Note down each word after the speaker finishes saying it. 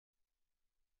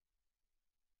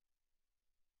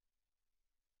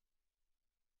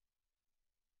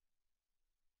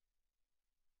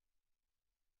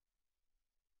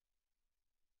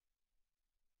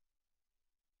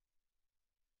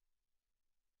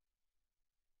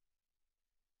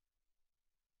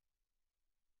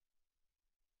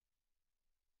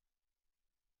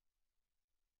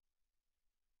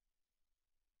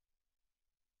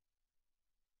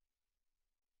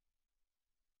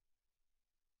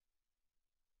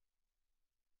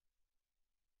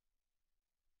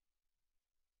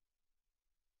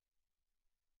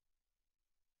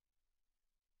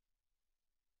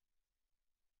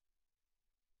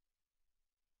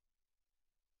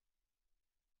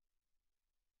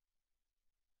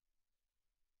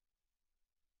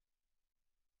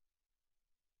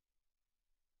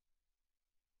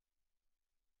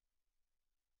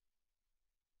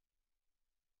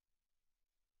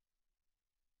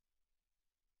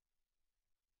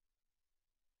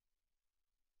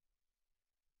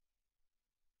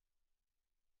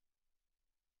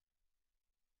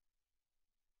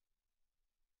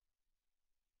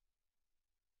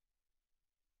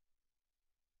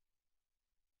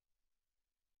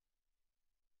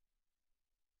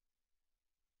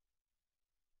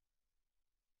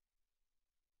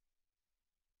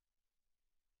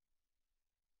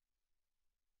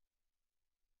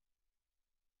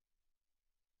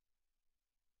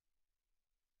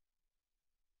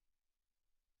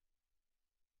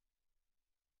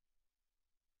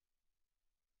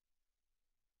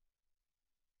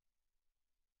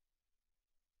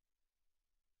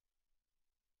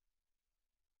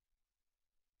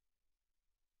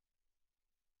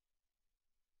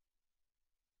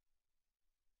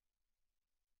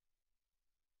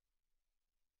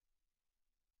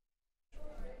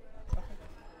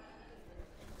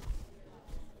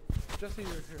Just so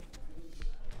you're here.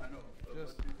 I know.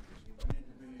 Just.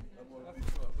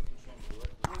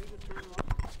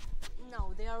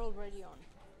 No, they are already on.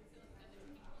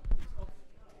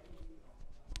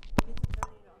 Okay,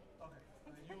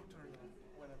 you turn it on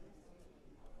whenever.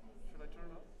 Should I turn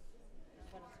it on?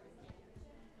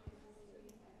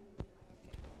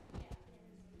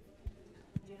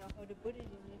 Do you know how to put it in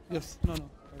your phone? Yes, no.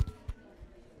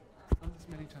 I've done this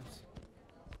many times.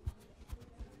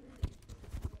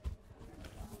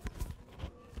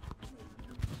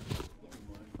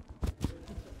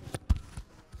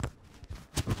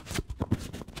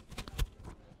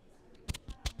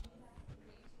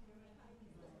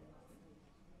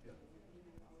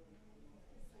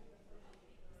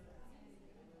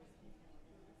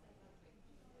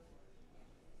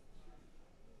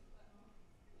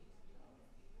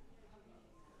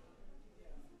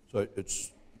 So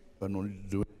it's, I don't need to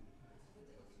do it.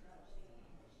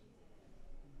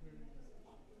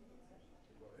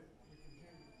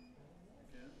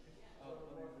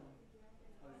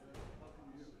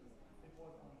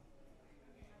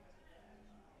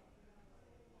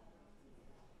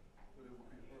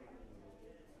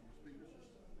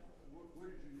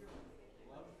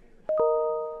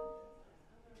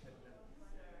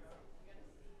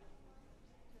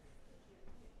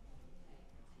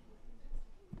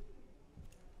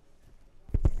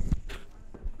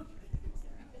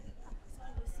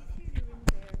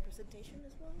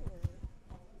 As well, or?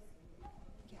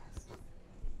 Yes.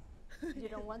 You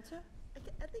don't want to? I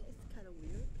think it's kind of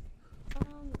weird.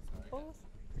 Both.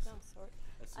 No, sorry.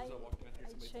 I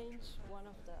changed one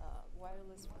of the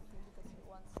wireless for him because he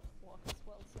wants to walk as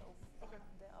well. So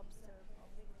the upstairs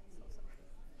public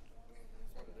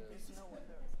there's no one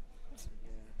there.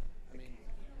 I mean,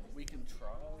 we can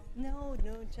try. No,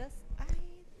 just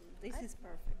This is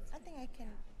perfect. I think I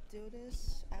can do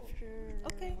this after.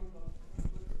 Okay.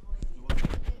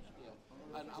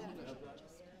 And I'm gonna.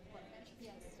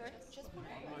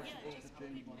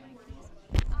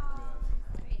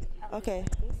 Okay.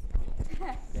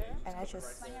 And I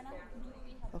just.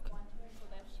 Okay.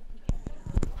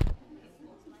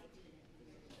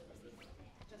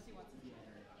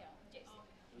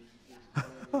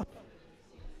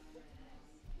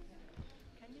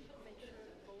 Can you make sure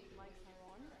both mics are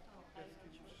on?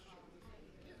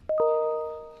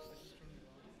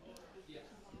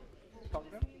 Talk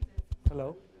now? Hello?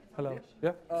 Hello?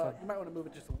 Yeah? You might want to move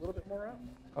it just a little bit more out.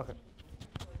 Okay.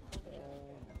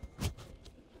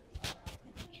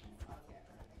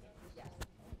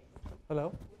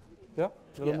 Hello? Yeah?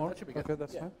 A little more? That should be good. Okay,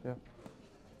 that's Yeah. fine. Yeah.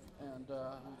 And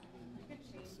let's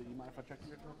see, you mind if I check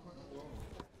yours real quick?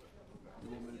 You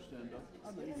want me to stand up?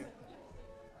 Oh, no, you can.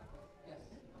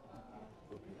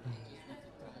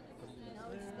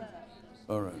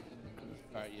 All right.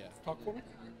 All right, yeah. Talk for me.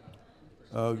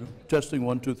 Testing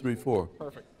 1, 2, 3, 4.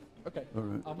 Perfect. Okay. All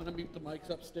right. I'm going to mute the mics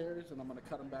upstairs, and I'm going to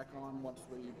cut them back on once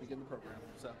we begin the program.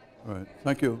 So. All right.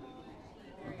 Thank you.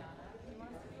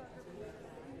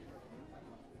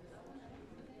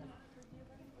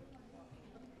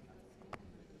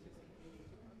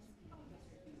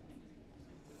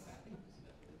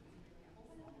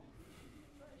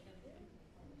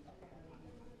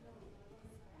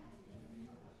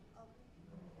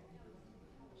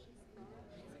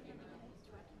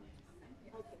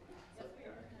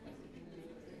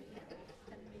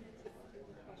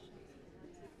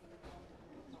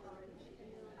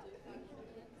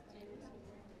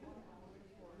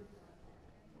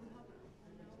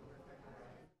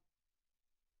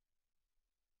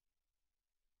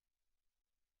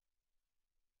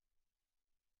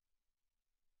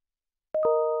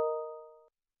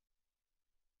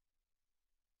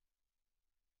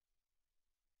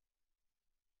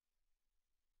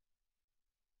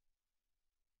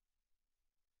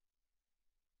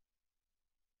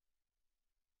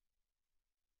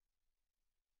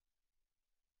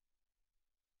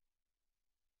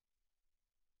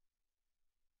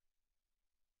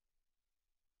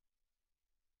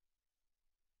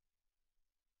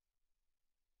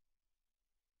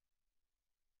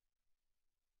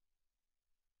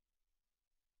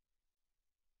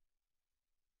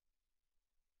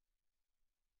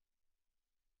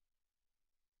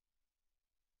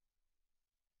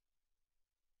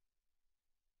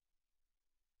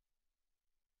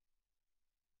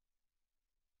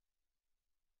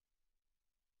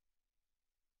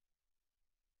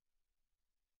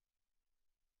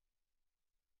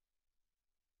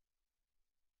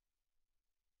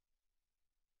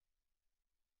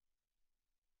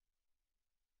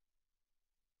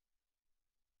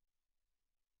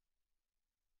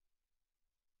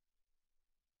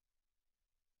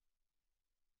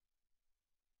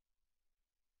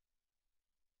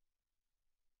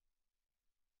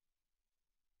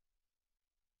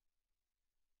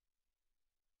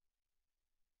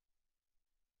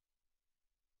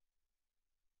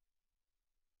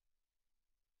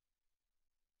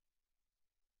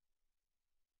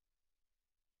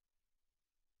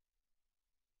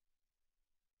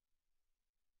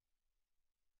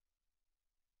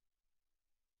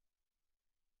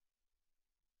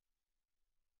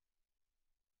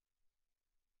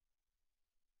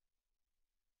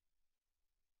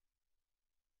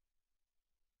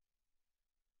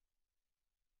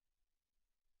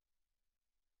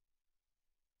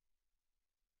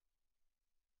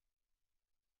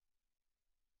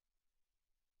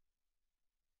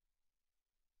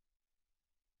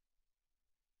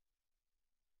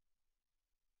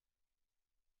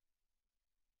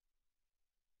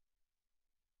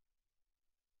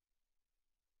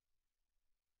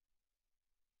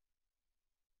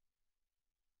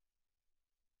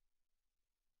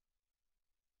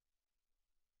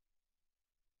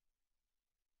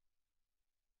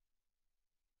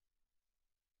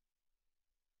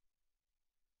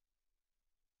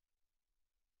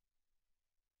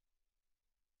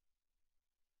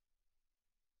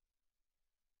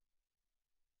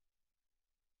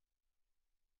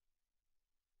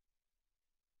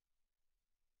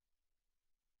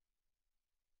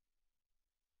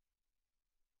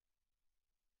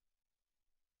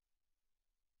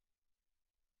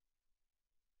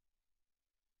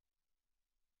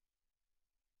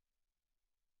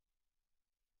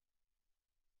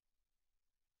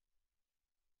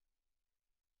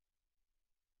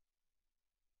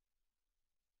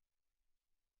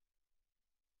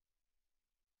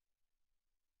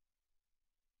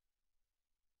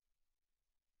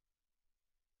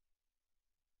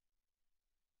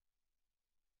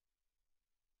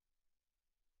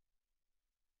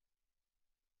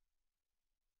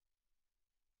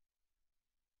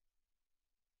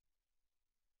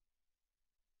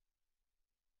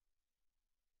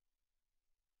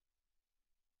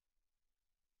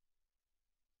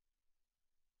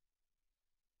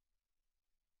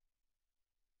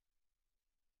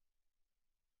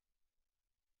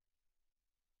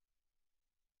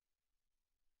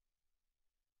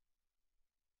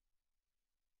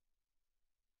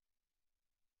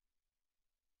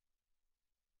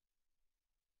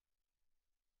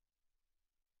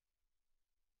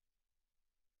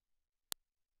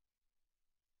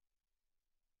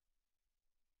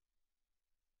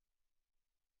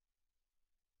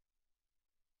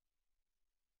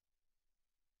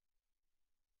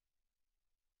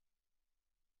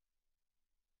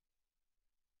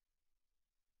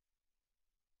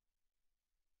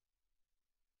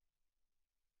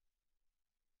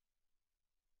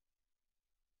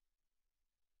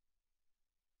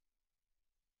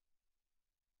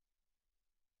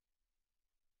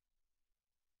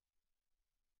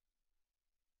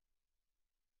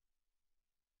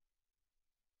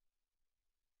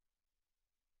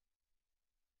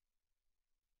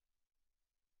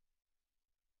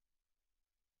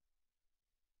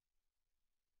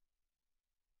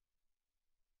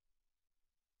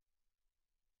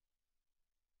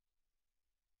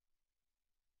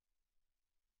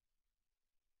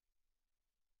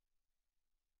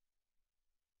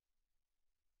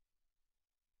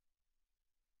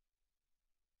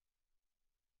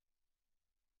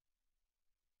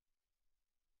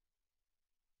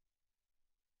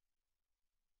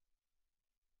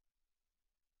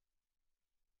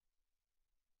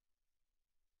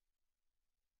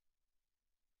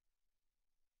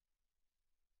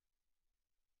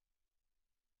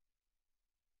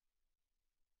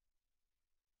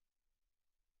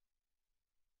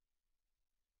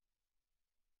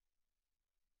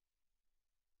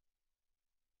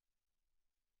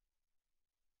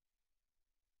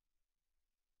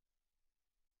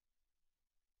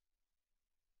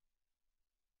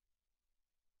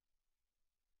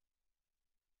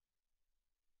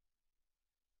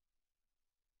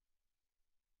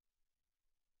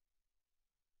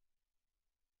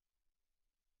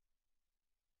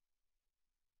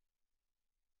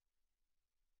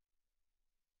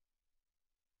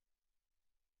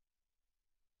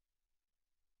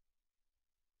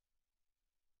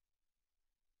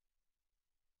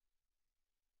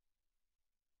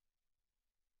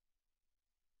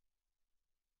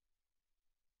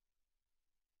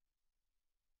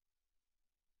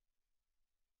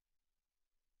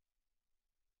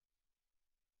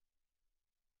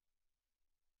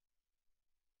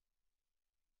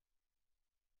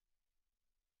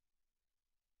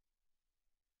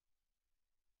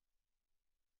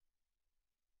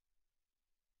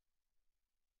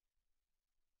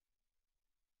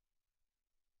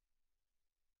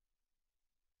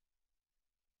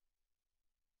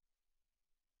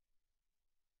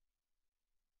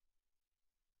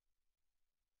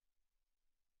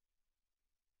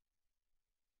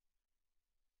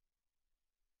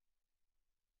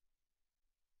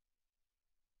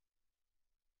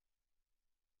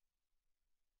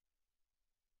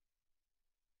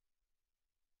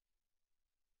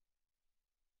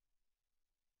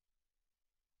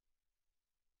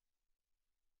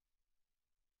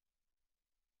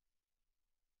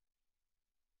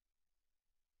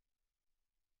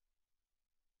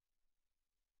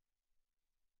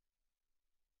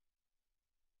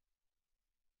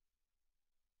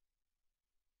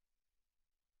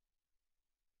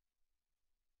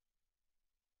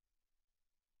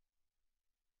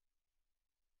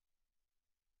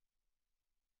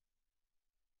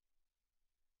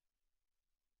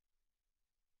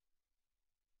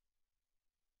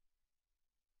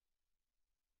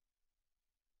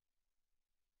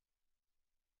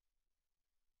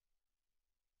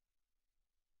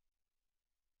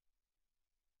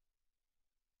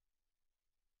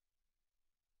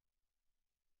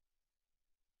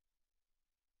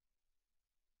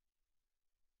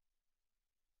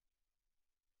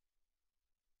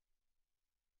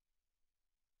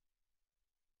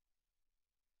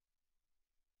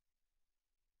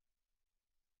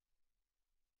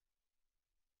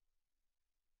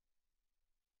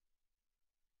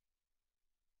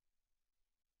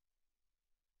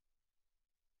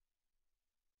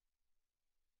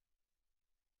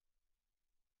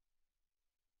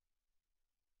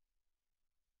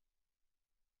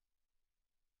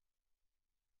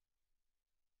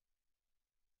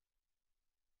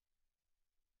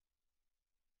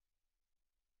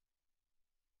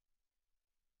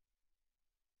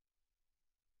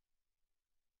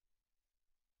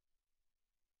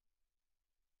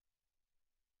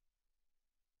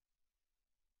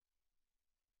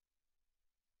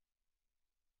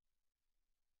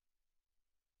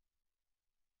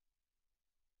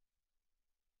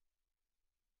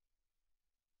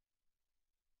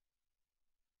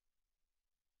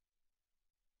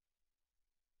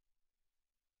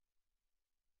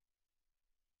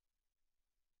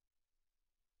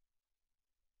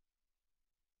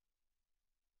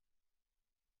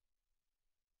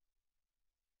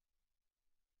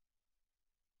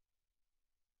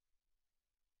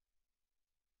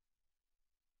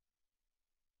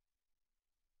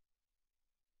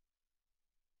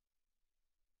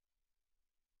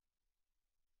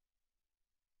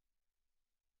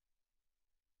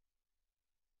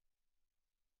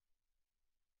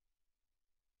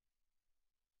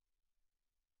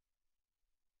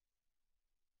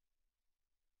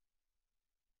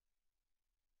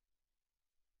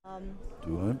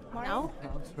 Do Now?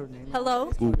 Pronounce her name.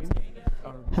 Hello? I? Ooh,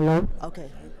 Hello. Okay.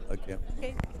 I can't.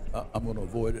 Okay. I'm going to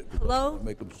avoid it. 'Cause Hello? I'm gonna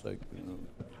make a mistake.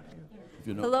 If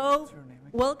you know. Hello,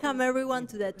 welcome everyone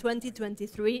to the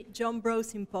 2023 John Breaux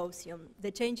Symposium,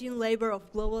 The Changing Labor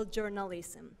of Global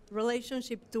Journalism,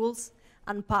 Relationship Tools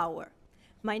and Power.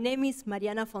 My name is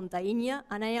Mariana Fontainha,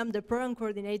 and I am the Program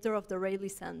Coordinator of the Rayleigh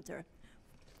Center.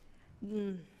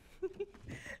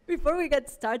 Before we get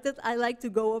started, I'd like to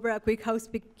go over a quick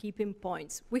housekeeping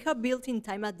points. We have built-in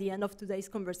time at the end of today's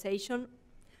conversation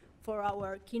for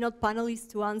our keynote panelists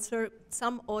to answer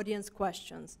some audience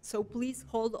questions. So please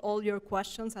hold all your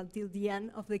questions until the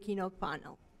end of the keynote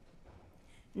panel.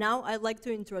 Now I'd like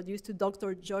to introduce to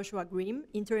Dr. Joshua Grimm,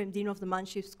 Interim Dean of the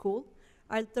Manship School.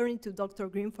 I'll turn it to Dr.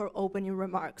 Grimm for opening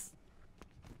remarks.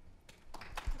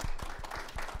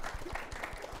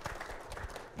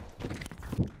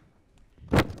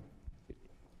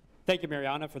 Thank you,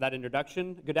 Mariana, for that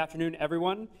introduction. Good afternoon,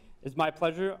 everyone. It's my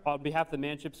pleasure, on behalf of the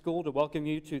Manship School, to welcome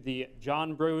you to the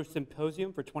John Breaux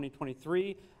Symposium for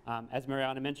 2023. As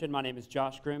Mariana mentioned, my name is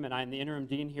Josh Grimm, and I am the Interim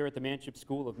Dean here at the Manship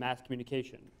School of Mass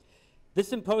Communication. This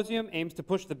symposium aims to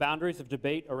push the boundaries of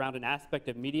debate around an aspect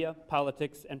of media,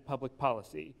 politics, and public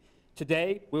policy.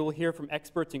 Today, we will hear from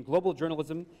experts in global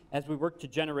journalism as we work to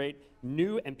generate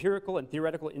new empirical and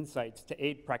theoretical insights to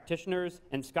aid practitioners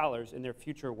and scholars in their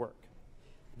future work.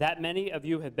 That many of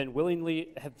you have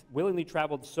willingly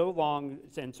traveled so long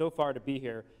and so far to be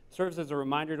here serves as a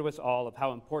reminder to us all of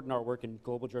how important our work in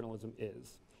global journalism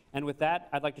is. And with that,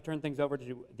 I'd like to turn things over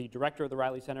to the director of the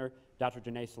Rayleigh Center, Dr.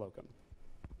 Janae Slocum.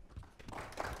 All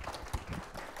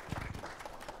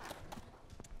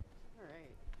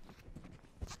right.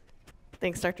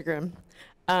 Thanks, Dr. Grimm.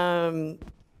 So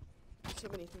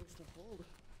many things to hold.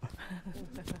 All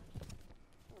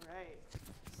right.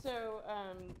 So,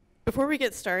 before we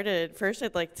get started, first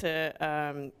I'd like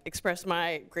to express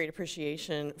my great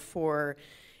appreciation for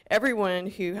everyone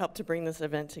who helped to bring this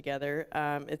event together.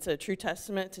 It's a true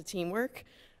testament to teamwork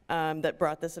that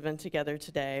brought this event together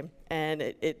today, and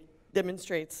it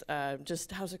demonstrates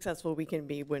just how successful we can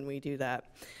be when we do that.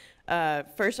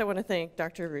 First, I want to thank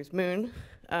Dr. Ruth Moon.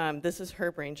 This is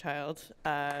her brainchild.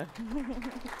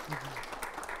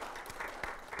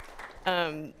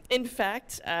 In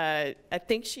fact, I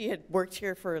think she had worked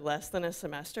here for less than a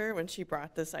semester when she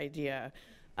brought this idea.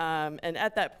 And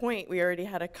at that point, we already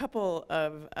had a couple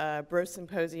of Breaux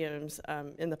symposiums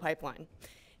in the pipeline.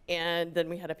 And then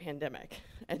we had a pandemic.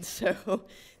 And so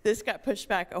this got pushed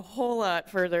back a whole lot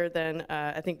further than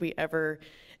I think we ever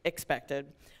expected.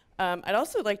 I'd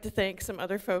also like to thank some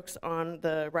other folks on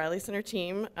the Rayleigh Center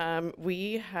team.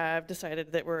 We have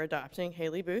decided that we're adopting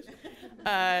Haley Booth.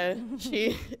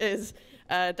 She is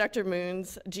Dr.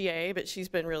 Moon's GA, but she's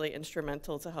been really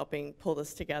instrumental to helping pull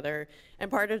this together. And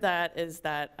part of that is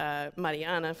that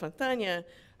Mariana Fontainha,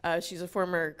 she's a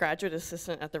former graduate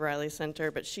assistant at the Rayleigh Center,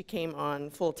 but she came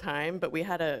on full time. But we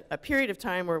had a period of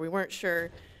time where we weren't sure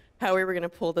how we were going to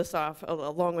pull this off,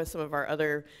 along with some of our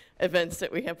other events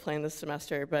that we have planned this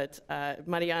semester. But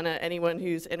Mariana, anyone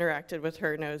who's interacted with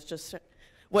her knows just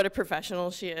what a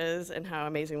professional she is and how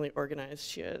amazingly organized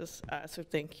she is. So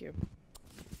thank you.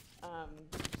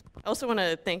 I also want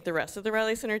to thank the rest of the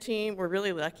Rayleigh Center team. We're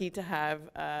really lucky to have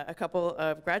a couple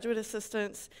of graduate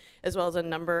assistants as well as a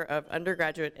number of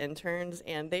undergraduate interns,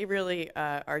 and they really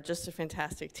are just a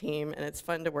fantastic team, and it's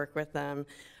fun to work with them.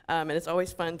 And it's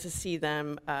always fun to see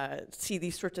them see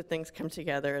these sorts of things come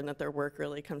together and that their work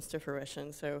really comes to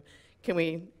fruition. So can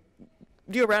we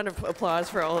do a round of applause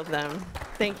for all of them?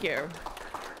 Thank you.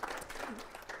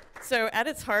 So at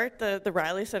its heart, the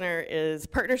Rayleigh Center is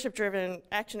partnership-driven,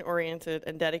 action-oriented,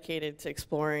 and dedicated to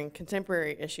exploring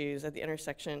contemporary issues at the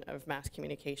intersection of mass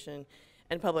communication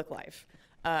and public life.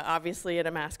 Obviously, at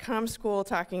a mass comm school,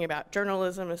 talking about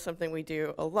journalism is something we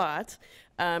do a lot,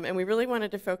 and we really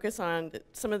wanted to focus on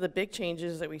some of the big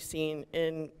changes that we've seen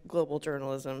in global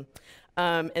journalism.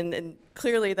 And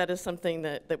clearly, that is something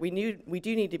that we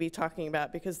do need to be talking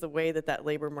about, because the way that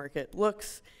labor market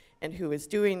looks and who is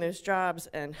doing those jobs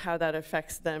and how that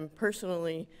affects them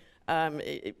personally,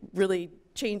 it really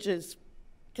changes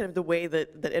kind of the way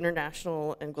that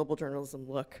international and global journalism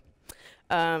look.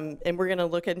 And we're going to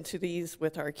look into these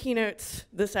with our keynotes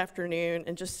this afternoon.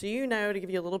 And just so you know, to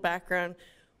give you a little background,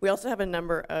 we also have a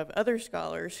number of other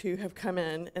scholars who have come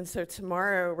in. And so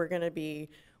tomorrow we're going to be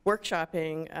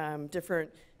workshopping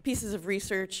different pieces of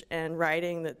research and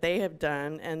writing that they have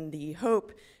done. And the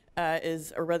hope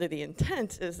is, or rather the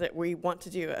intent, is that we want to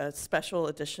do a special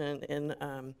edition in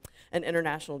an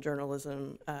international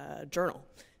journalism journal.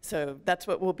 So that's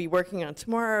what we'll be working on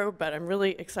tomorrow, but I'm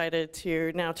really excited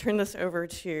to now turn this over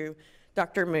to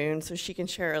Dr. Moon, so she can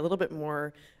share a little bit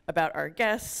more about our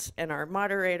guests and our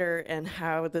moderator and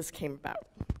how this came about.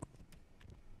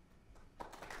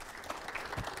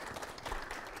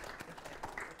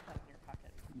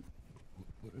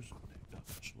 What is it?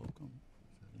 Dr. Slocum?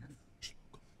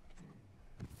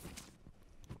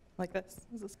 Like this?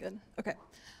 Is this good? Okay.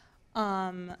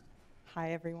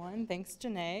 Hi, everyone. Thanks,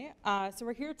 Janae. So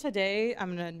we're here today.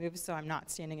 I'm going to move so I'm not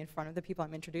standing in front of the people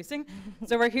I'm introducing.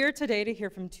 So we're here today to hear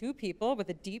from two people with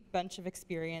a deep bench of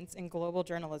experience in global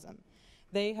journalism.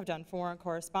 They have done foreign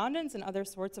correspondence and other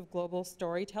sorts of global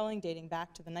storytelling dating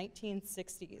back to the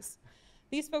 1960s.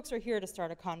 These folks are here to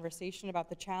start a conversation about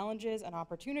the challenges and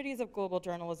opportunities of global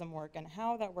journalism work and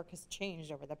how that work has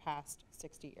changed over the past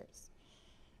 60 years.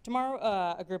 Tomorrow,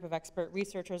 a group of expert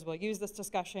researchers will use this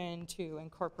discussion to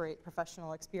incorporate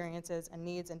professional experiences and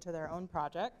needs into their own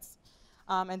projects.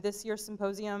 And this year's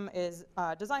symposium is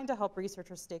designed to help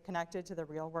researchers stay connected to the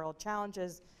real-world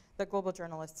challenges that global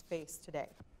journalists face today.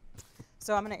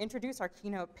 So I'm going to introduce our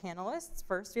keynote panelists.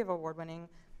 First, we have award-winning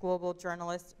global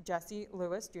journalist Jesse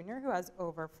Lewis, Jr., who has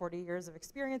over 40 years of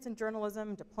experience in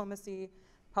journalism, diplomacy,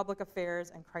 public affairs,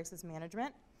 and crisis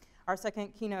management. Our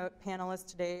second keynote panelist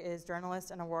today is journalist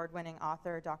and award-winning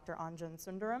author Dr. Anjan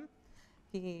Sundaram.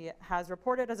 He has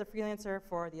reported as a freelancer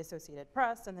for the Associated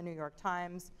Press and the New York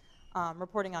Times,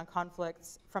 reporting on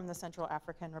conflicts from the Central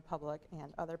African Republic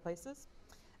and other places.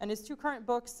 And his two current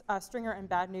books, Stringer and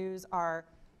Bad News, are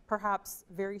perhaps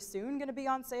very soon going to be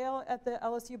on sale at the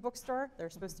LSU bookstore. They're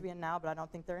supposed to be in now, but I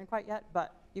don't think they're in quite yet,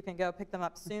 but you can go pick them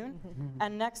up soon.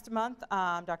 And next month,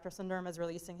 Dr. Sundaram is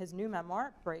releasing his new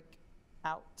memoir, Break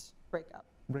Up.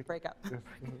 Yes.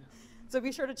 So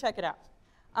be sure to check it out.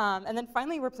 And then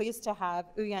finally, we're pleased to have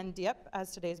Uyen Diep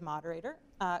as today's moderator.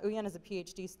 Uyen is a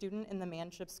PhD student in the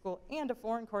Manship School and a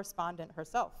foreign correspondent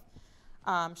herself.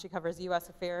 She covers US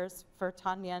affairs for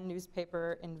Thanh Nien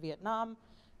newspaper in Vietnam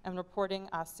and reporting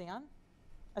ASEAN,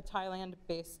 a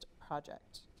Thailand-based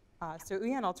project. So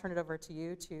Uyen, I'll turn it over to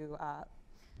you to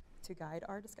guide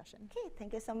our discussion. Okay,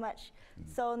 thank you so much.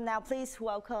 So now please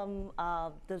welcome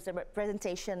the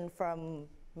presentation from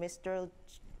Mr.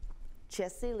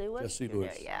 Jesse Lewis. Jesse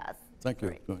Lewis. Yes. Thank you.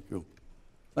 Great. Thank you.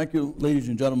 Thank you, ladies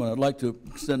and gentlemen. I'd like to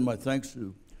extend my thanks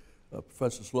to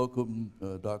Professor Slocum,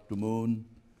 Dr. Moon,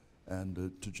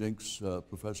 and to Jinx,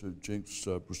 Professor Jinx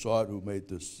Broussard, who made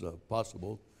this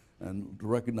possible, and to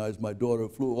recognize my daughter who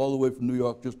flew all the way from New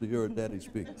York just to hear her daddy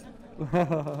speak.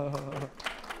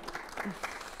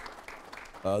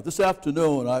 This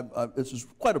afternoon, this is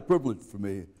quite a privilege for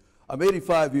me. I'm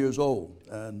 85 years old,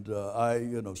 and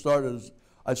I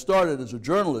started as a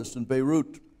journalist in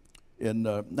Beirut in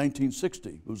 1960.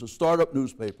 It was a startup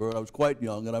newspaper. I was quite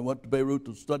young, and I went to Beirut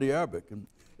to study Arabic, and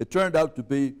it turned out to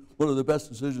be one of the best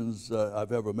decisions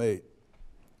I've ever made.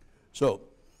 So,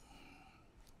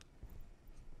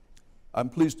 I'm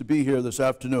pleased to be here this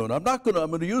afternoon. I'm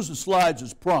going to use the slides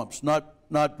as prompts, not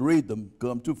read them, because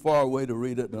I'm too far away to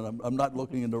read it, and I'm not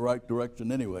looking in the right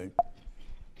direction anyway.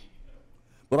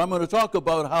 But I'm going to talk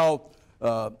about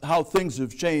how things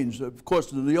have changed. Of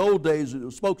course, in the old days, it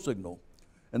was a smoke signal.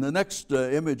 And the next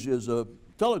image is a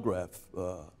telegraph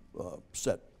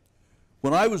set.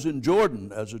 When I was in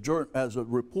Jordan as a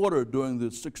reporter during the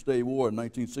Six-Day War in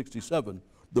 1967,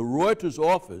 the Reuters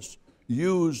office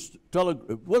used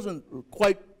it wasn't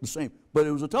quite the same, but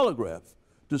it was a telegraph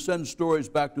to send stories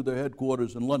back to their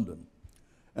headquarters in London.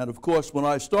 And of course, when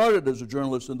I started as a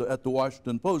journalist at the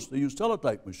Washington Post, they used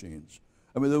teletype machines.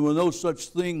 I mean, there were no such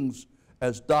things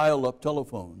as dial-up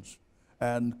telephones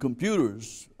and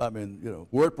computers. I mean,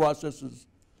 word processors.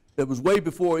 It was way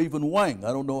before even Wang.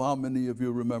 I don't know how many of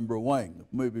you remember Wang.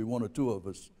 Maybe one or two of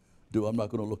us do. I'm not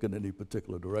going to look in any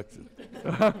particular direction.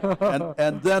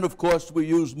 and then, of course, we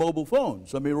used mobile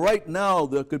phones. I mean, right now,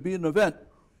 there could be an event,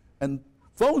 and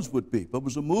phones would beep. It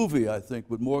was a movie, I think,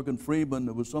 with Morgan Freeman.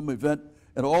 There was some event,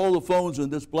 and all the phones in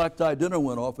this black tie dinner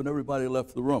went off, and everybody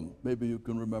left the room. Maybe you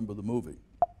can remember the movie.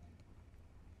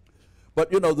 But,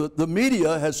 the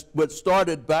media has what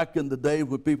started back in the day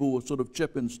when people were sort of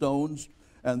chipping stones,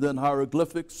 and then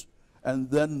hieroglyphics,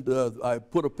 and then I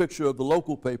put a picture of the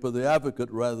local paper, The Advocate,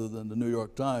 rather than the New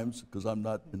York Times, because I'm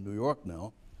not in New York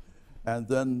now, and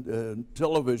then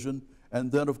television,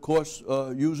 and then, of course,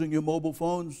 using your mobile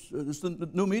phones. It's the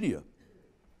new media.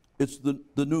 It's the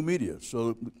new media.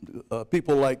 So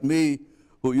people like me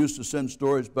who used to send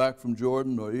stories back from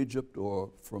Jordan or Egypt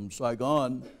or from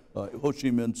Saigon, Ho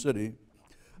Chi Minh City,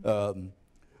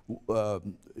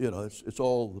 it's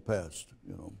all the past,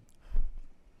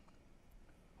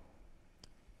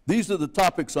 These are the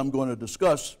topics I'm going to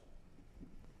discuss.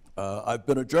 I've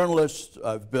been a journalist.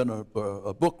 I've been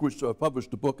a book researcher. I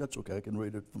published a book. That's okay. I can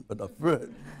read it enough for it.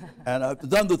 And I've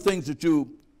done the things that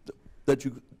you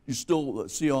still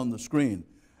see on the screen.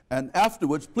 And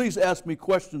afterwards, please ask me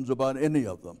questions about any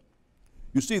of them.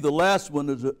 You see, the last one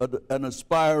is an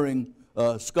aspiring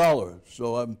scholar.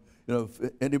 So I'm, if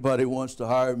anybody wants to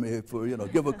hire me for,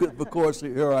 give a good course,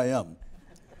 here I am.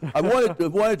 I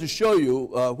wanted to show you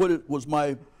what it was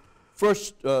my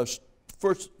first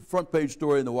front page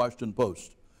story in the Washington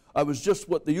Post. I was just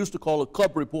what they used to call a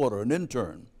cub reporter, an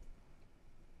intern.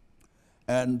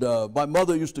 And my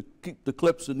mother used to keep the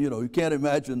clips, and you can't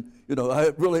imagine,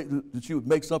 she would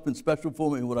make something special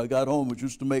for me when I got home, which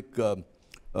used to make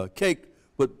cake.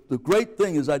 But the great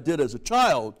thing is I did as a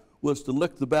child was to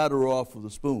lick the batter off with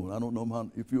a spoon. I don't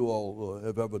know if you all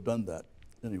have ever done that.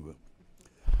 Anyway.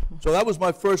 So that was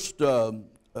my first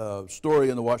story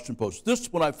in the Washington Post. This,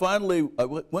 when I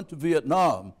went to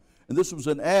Vietnam, and this was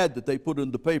an ad that they put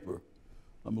in the paper.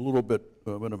 I'm a little bit,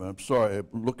 wait a minute, I'm sorry,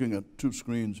 I'm looking at two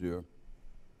screens here.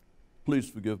 Please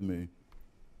forgive me.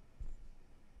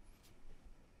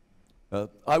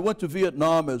 I went to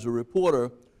Vietnam as a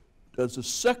reporter, as the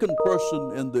second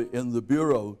person in the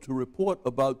Bureau to report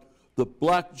about the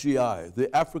black GI, the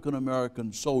African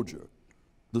American soldier,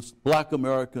 this black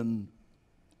American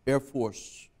Air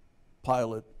Force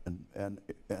pilot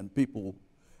and people,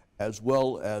 as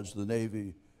well as the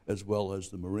Navy, as well as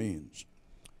the Marines.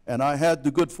 And I had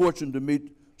the good fortune to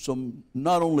meet some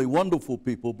not only wonderful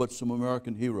people, but some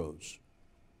American heroes.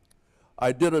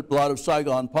 I did a lot of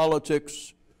Saigon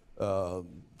politics,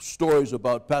 stories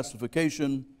about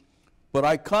pacification, but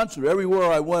I constantly,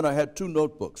 everywhere I went, I had two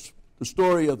notebooks. The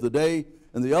story of the day,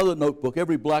 and the other notebook,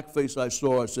 every blackface I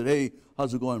saw, I said, "Hey,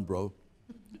 how's it going, bro?"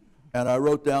 And I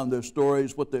wrote down their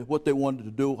stories, what they wanted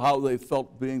to do, how they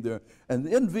felt being there. And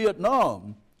in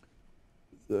Vietnam,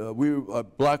 we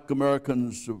black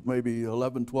Americans, maybe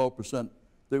 11, 12%,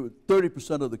 they were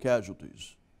 30% of the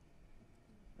casualties.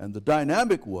 And the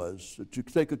dynamic was that you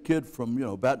take a kid from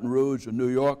Baton Rouge or New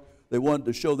York, they wanted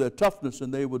to show their toughness,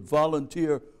 and they would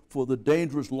volunteer for the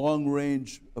dangerous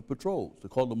long-range patrols. They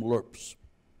called them LRPs.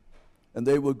 And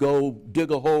they would go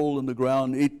dig a hole in the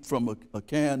ground, eat from a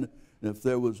can, and if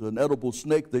there was an edible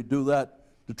snake, they'd do that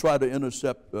to try to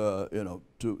intercept,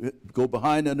 to go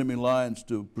behind enemy lines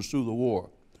to pursue the war.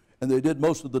 And they did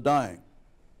most of the dying.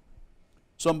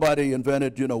 Somebody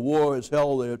invented, war is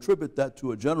hell. They attribute that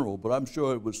to a general, but I'm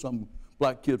sure it was some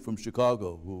black kid from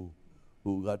Chicago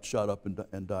who got shot up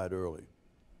and died early.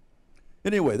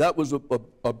 Anyway, that was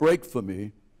a break for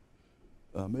me.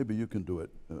 Maybe you can do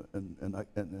it,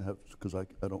 because I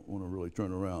don't want to really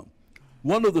turn around.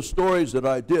 One of the stories that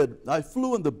I did, I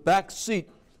flew in the back seat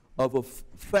of a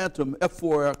Phantom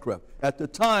F-4 aircraft. At the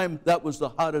time, that was the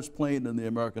hottest plane in the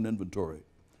American inventory.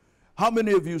 How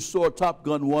many of you saw Top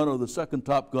Gun 1 or the second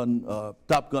Top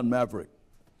Gun Maverick?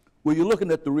 Well, you're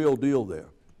looking at the real deal there.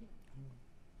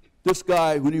 This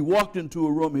guy, when he walked into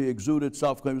a room, he exuded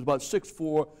South Carolina. He was about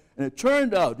 6'4", and it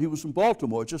turned out, he was from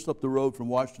Baltimore, just up the road from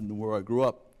Washington, where I grew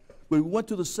up. But we went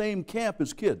to the same camp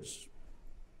as kids.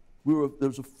 There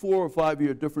was a 4 or 5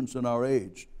 year difference in our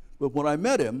age. But when I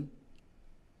met him,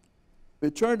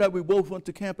 it turned out we both went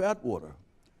to Camp Atwater.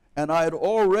 And I had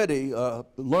already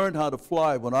learned how to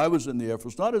fly when I was in the Air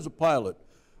Force, not as a pilot,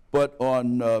 but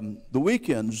on the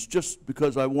weekends, just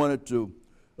because I wanted to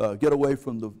get away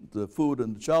from the food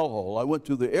in the chow hall. I went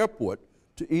to the airport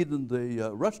to eat in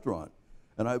the restaurant.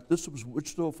 And this was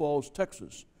Wichita Falls,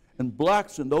 Texas. And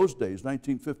blacks in those days,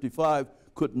 1955,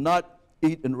 could not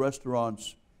eat in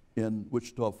restaurants in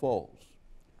Wichita Falls.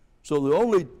 So the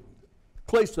only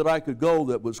place that I could go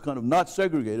that was kind of not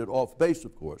segregated, off base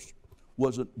of course,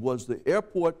 was the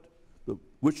airport, the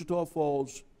Wichita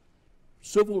Falls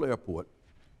Civil Airport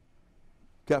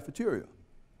cafeteria.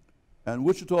 And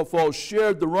Wichita Falls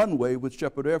shared the runway with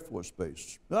Shepherd Air Force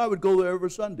Base. And I would go there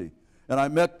every Sunday. And I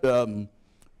met the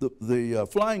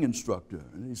flying instructor,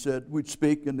 and he said, we'd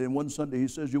speak, and then one Sunday he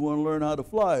says, "You want to learn how to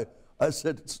fly?" I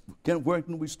said, "Where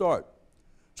can we start?"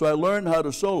 So I learned how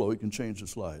to solo. You can change the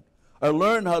slide. I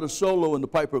learned how to solo in the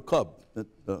Piper Cub.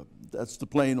 That's the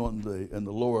plane in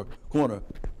the lower corner.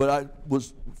 But I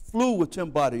flew with Tim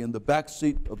Boddy in the back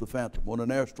seat of the Phantom on an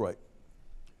airstrike.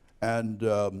 And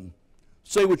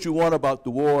say what you want about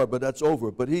the war, but that's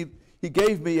over. But he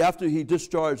gave me, after he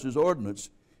discharged his ordnance,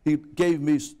 he gave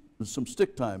me some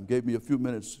stick time, gave me a few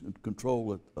minutes in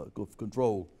control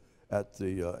at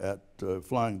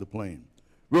flying the plane.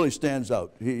 Really stands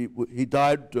out. He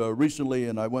died recently,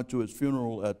 and I went to his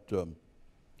funeral at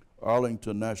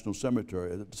Arlington National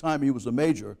Cemetery. At the time, he was a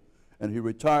major, and he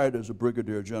retired as a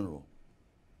brigadier general.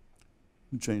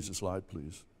 You can change the slide,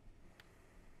 please.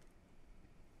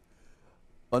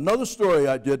 Another story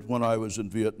I did when I was in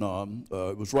Vietnam,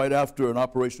 it was right after an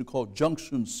operation called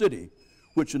Junction City,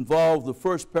 which involved the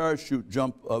first parachute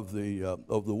jump of the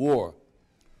war.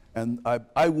 And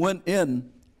I went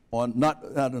in on, not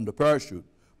in the parachute,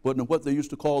 but in what they used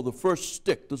to call the first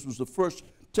stick. This was the first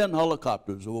 10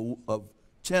 helicopters of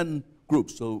 10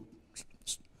 groups. So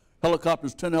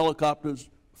helicopters, 10 helicopters,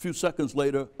 a few seconds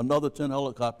later, another 10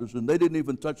 helicopters, and they didn't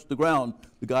even touch the ground.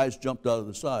 The guys jumped out of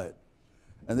the side.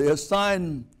 And they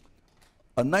assigned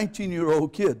a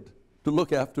 19-year-old kid to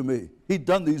look after me. He'd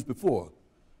done these before.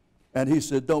 And he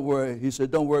said, don't worry. He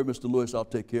said, don't worry, Mr. Lewis, I'll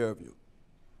take care of you.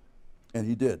 And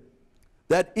he did.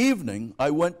 That evening, I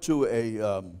went to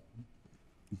a,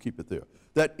 keep it there.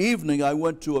 That evening, I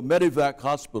went to a Medivac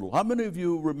hospital. How many of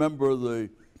you remember the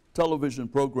television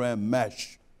program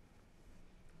MASH?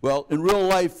 Well, in real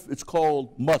life, it's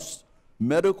called MUST,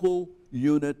 Medical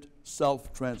Unit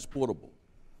Self-Transportable.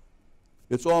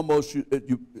 It's almost,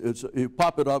 you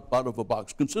pop it up out of a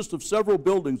box. Consists of several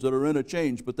buildings that are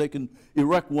interchanged, but they can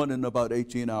erect one in about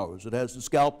 18 hours. It has the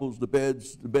scalpels, the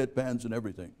beds, the bedpans, and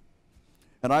everything.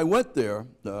 And I went there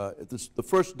the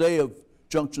first day of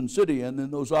Junction City, and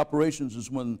in those operations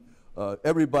is when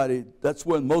that's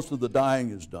when most of the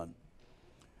dying is done.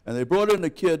 And they brought in a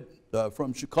kid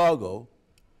from Chicago,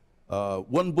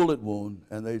 one bullet wound,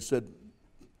 and they said,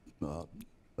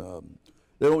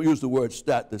 they don't use the word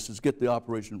stat. This is get the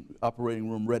operating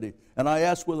room ready. And I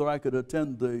asked whether I could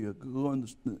attend go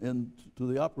into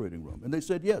the operating room. And they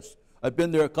said yes. I'd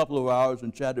been there a couple of hours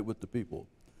and chatted with the people.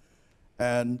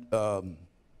 And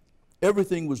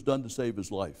everything was done to save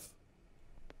his life.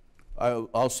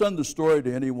 I'll send the story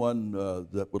to anyone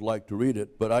that would like to read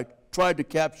it, but I tried to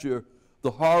capture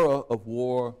the horror of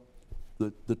war,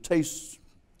 the tastes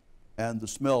and the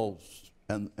smells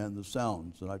and the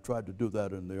sounds, and I tried to do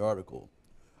that in the article.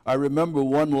 I remember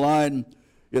one line,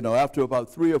 you know, after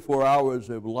about 3 or 4 hours,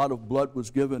 a lot of blood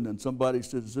was given, and somebody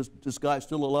said, is this guy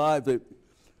still alive?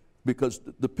 Because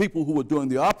the people who were doing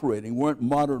the operating weren't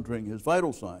monitoring his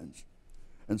vital signs.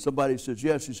 And somebody says,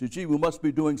 yes. He said, gee, we must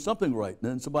be doing something right. And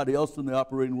then somebody else in the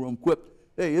operating room quipped,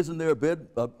 hey, isn't there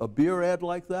a beer ad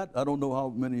like that? I don't know how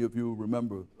many of you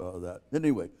remember that.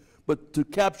 Anyway, but to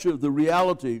capture the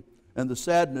reality and the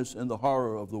sadness and the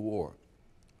horror of the war.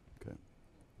 Okay.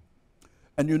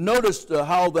 And you noticed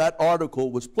how that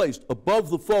article was placed above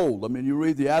the fold. I mean, you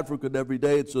read the Advocate every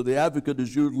day, so the Advocate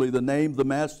is usually the name, the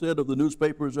masthead of the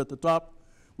newspaper is at the top.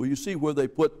 Well, you see where they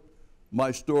put my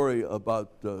story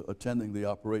about attending the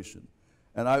operation.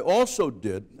 And I also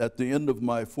did, at the end of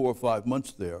my 4 or 5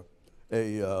 months there,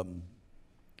 a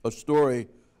story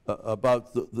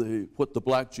about what the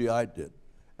black GI did.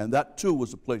 And that, too,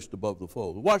 was placed above the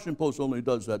fold. The Washington Post only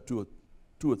does that two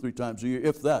or three times a year,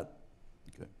 if that.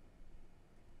 Okay.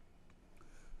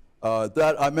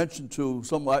 That I mentioned to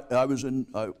some, I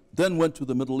then went to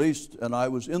the Middle East, and I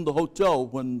was in the hotel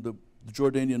when the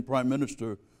Jordanian Prime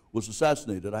Minister was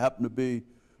assassinated. I happened to be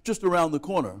just around the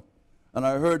corner, and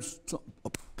I heard,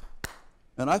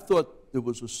 and I thought it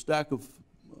was a stack of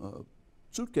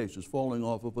suitcases falling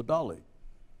off of a dolly.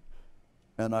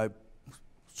 And I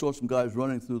saw some guys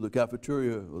running through the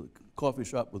cafeteria or the coffee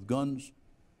shop with guns,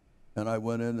 and I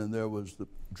went in, and there was the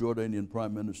Jordanian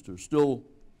Prime Minister. Still,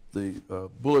 the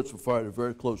bullets were fired at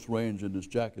very close range, and his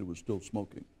jacket was still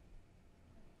smoking.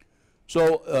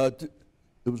 So,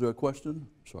 was there a question?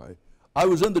 Sorry. I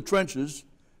was in the trenches,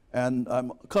 and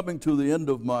I'm coming to the end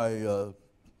of my,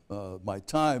 my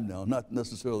time now, not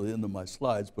necessarily the end of my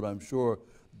slides, but I'm sure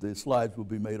the slides will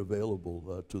be made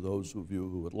available to those of you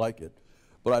who would like it.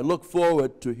 But I look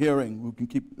forward to hearing, we can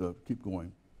keep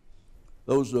going.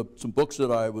 Those are some books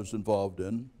that I was involved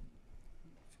in.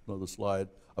 Another slide.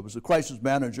 I was a crisis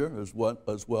manager as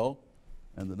well,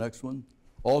 and the next one.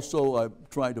 Also, I'm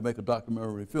trying to make a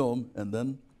documentary film,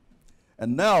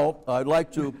 and now I'd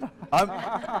like to, I'm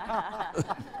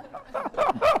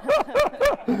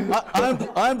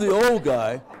the old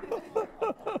guy,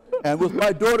 and with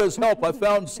my daughter's help, I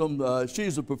found some,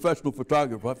 she's a professional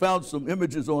photographer, I found some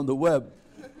images on the web.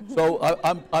 So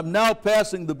I'm now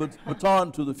passing the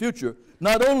baton to the future.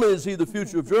 Not only is he the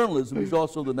future of journalism, he's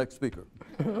also the next speaker.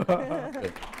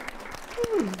 Okay.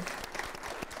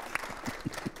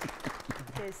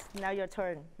 It's now your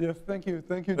turn. Yes, thank you,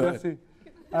 Jesse.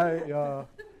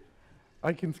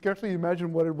 I can scarcely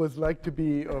imagine what it was like to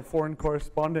be a foreign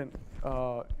correspondent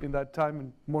in that time,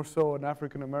 and more so an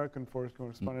African-American foreign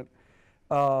correspondent,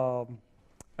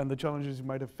 and the challenges you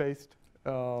might have faced.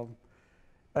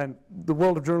 And the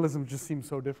world of journalism just seems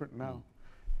so different now.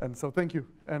 And so thank you.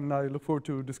 And I look forward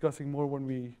to discussing more when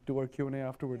we do our Q&A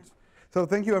afterwards. Yeah. So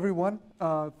thank you, everyone.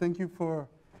 Thank you for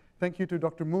Thank you to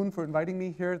Dr. Moon for inviting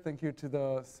me here. Thank you to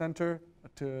the center,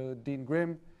 to Dean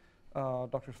Grimm,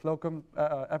 Dr. Slocum,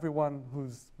 everyone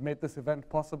who's made this event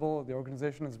possible. The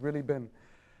organization has really been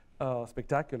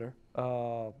spectacular,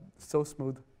 so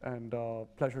smooth, and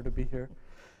pleasure to be here.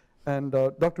 And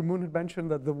Dr. Moon had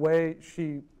mentioned that the way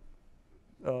she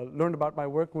learned about my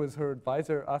work was her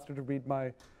advisor asked her to read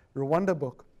my Rwanda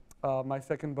book, my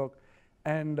second book,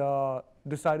 and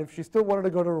decided if she still wanted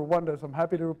to go to Rwanda. So I'm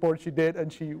happy to report she did,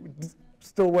 and she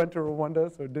still went to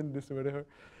Rwanda, so it didn't dissuade her.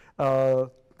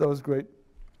 That was great.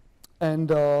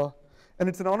 And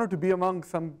it's an honor to be among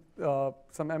some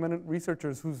eminent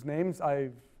researchers whose names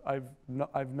I've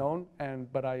known,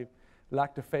 but I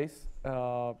lacked a face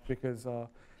because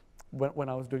when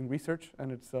I was doing research,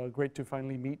 and it's great to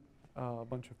finally meet a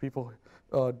bunch of people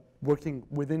working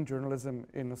within journalism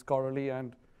in a scholarly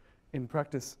and in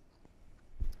practice.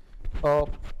 I'll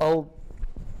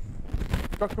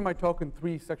structure my talk in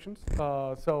 3 sections.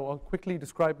 So I'll quickly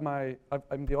describe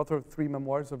I'm the author of 3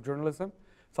 memoirs of journalism,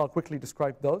 so I'll quickly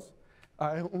describe those.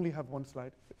 I only have 1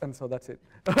 slide, and so that's it.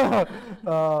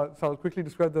 So I'll quickly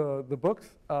describe the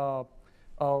books.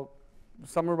 I'll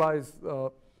summarize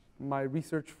my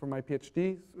research for my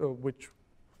PhD, which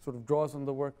sort of draws on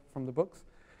the work from the books.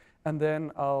 And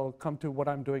then I'll come to what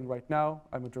I'm doing right now.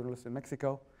 I'm a journalist in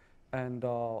Mexico, and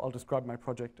I'll describe my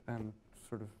project, and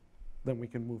sort of then we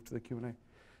can move to the Q&A.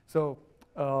 So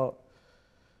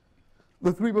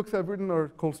the 3 books I've written are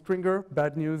called Stringer,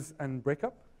 Bad News, and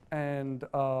Breakup. And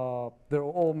they're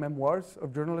all memoirs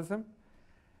of journalism.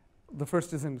 The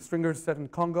first is in Stringer, set in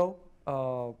Congo.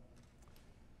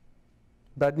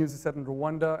 Bad News is set in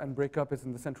Rwanda, and Breakup is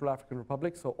in the Central African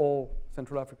Republic, so all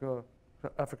Central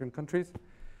African countries.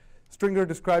 Stringer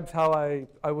describes how I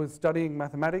was studying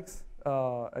mathematics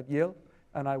at Yale,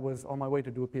 and I was on my way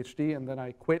to do a PhD, and then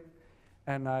I quit,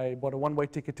 and I bought a one-way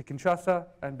ticket to Kinshasa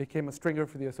and became a stringer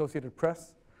for the Associated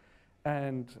Press.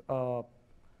 And a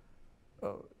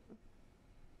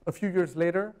few years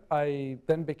later, I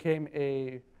then became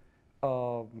a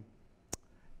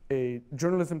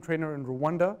journalism trainer in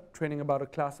Rwanda, training about a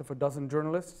class of 12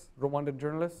 journalists, Rwandan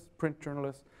journalists, print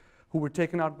journalists, who were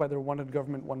taken out by the Rwandan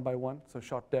government one by one, so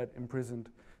shot dead, imprisoned,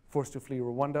 forced to flee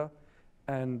Rwanda.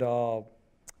 And I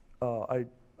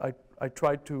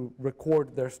tried to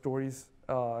record their stories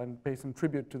and pay some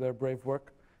tribute to their brave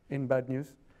work in Bad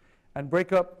News. And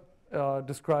Breakup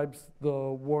describes the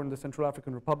war in the Central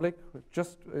African Republic,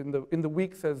 just in the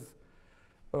weeks as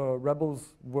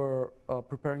rebels were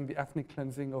preparing the ethnic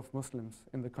cleansing of Muslims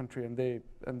in the country, and they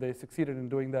succeeded in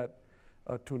doing that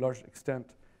to a large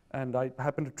extent. And I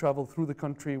happened to travel through the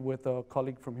country with a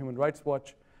colleague from Human Rights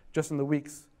Watch just in the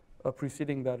weeks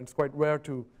preceding that. It's quite rare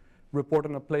to report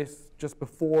on a place just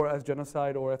before as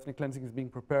genocide or ethnic cleansing is being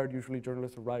prepared. Usually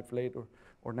journalists arrive late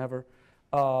or never.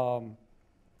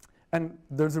 And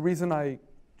there's a reason I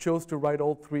chose to write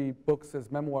all 3 books as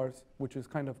memoirs, which is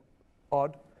kind of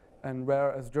odd and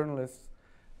rare as journalists.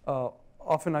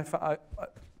 Often I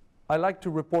like to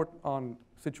report on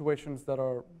situations that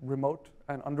are remote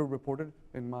and underreported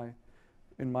in my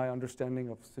understanding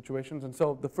of situations. And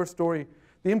so the first story,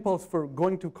 the impulse for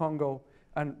going to Congo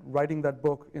and writing that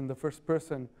book in the first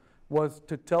person was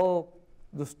to tell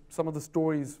some of the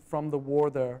stories from the war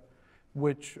there,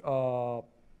 which even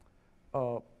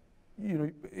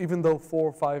though 4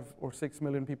 or 5 or 6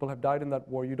 million people have died in that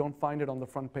war, you don't find it on the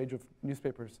front page of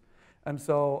newspapers. And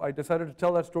so I decided to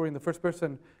tell that story in the first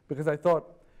person because I thought,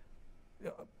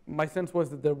 my sense was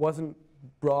that there wasn't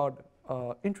broad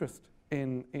interest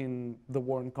in the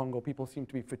war in Congo. People seemed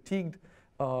to be fatigued,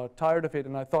 tired of it,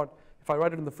 and I thought, if I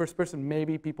write it in the first person,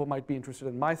 maybe people might be interested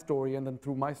in my story, and then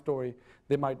through my story,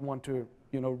 they might want to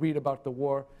read about the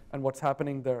war and what's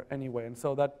happening there anyway. And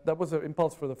so that was an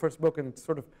impulse for the first book, and it's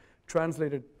sort of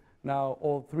translated now,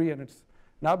 all 3, and it's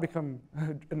now become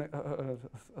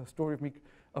a story of me,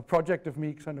 a project of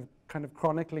me kind of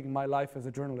chronicling my life as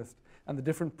a journalist and the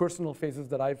different personal phases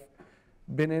that I've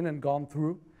been in and gone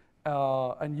through,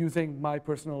 and using my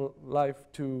personal life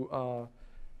to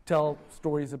tell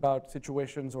stories about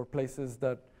situations or places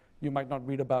that you might not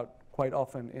read about quite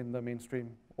often in the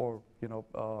mainstream or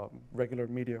regular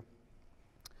media.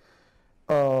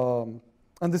 And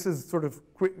this has sort of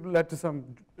led to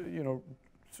some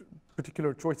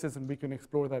particular choices, and we can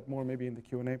explore that more maybe in the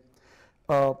Q&A.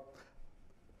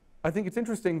 I think it's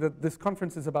interesting that this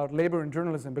conference is about labor and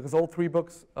journalism because all 3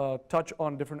 books touch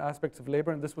on different aspects of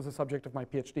labor, and this was the subject of my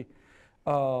PhD.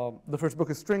 The first book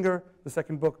is Stringer. The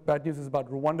second book, Bad News, is about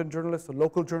Rwandan journalists, a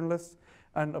local journalists,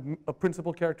 and a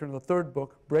principal character in the third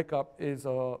book, Breakup, is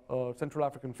a Central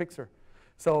African fixer.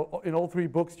 So in all 3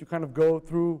 books, you kind of go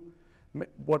through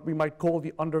what we might call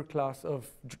the underclass of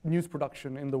news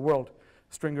production in the world,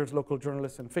 stringers, local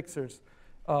journalists, and fixers.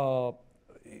 And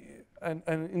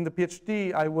in the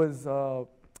PhD, I was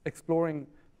exploring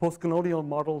post-colonial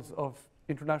models of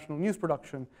international news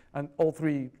production, and all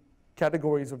three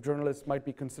categories of journalists might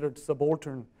be considered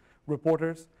subaltern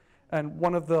reporters. And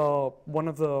one of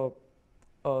the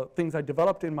things I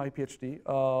developed in my PhD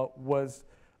was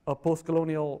a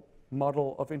post-colonial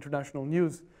model of international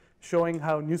news, showing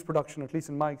how news production, at least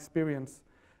in my experience,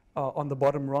 on the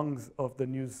bottom rungs of the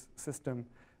news system,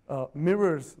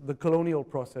 mirrors the colonial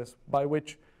process by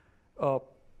which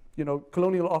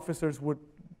colonial officers would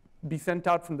be sent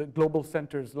out from the global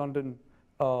centers, London,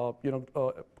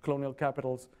 colonial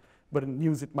capitals, but in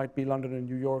news it might be London and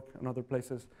New York and other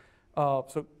places.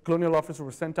 So colonial officers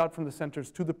were sent out from the centers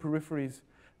to the peripheries.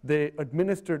 They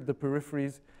administered the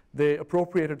peripheries. They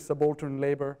appropriated subaltern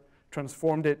labor,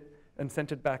 transformed it, and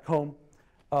sent it back home.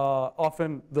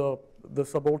 Often the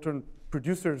subaltern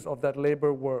producers of that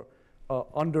labor were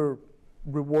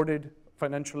under-rewarded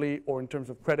financially or in terms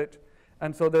of credit.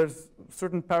 And so there's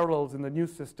certain parallels in the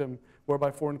news system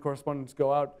whereby foreign correspondents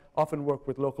go out, often work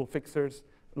with local fixers,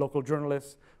 local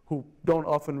journalists, who don't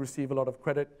often receive a lot of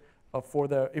credit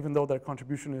for even though their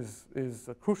contribution is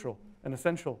crucial and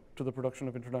essential to the production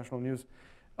of international news.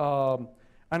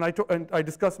 And I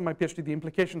discussed in my PhD the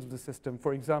implications of the system.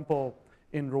 For example,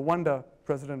 in Rwanda,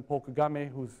 President Paul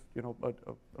Kagame, who's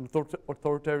an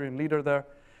authoritarian leader there,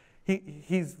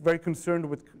 he's very concerned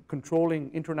with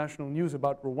controlling international news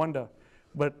about Rwanda.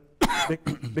 But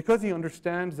because he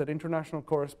understands that international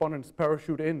correspondents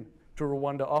parachute in to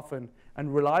Rwanda often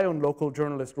and rely on local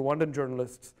journalists, Rwandan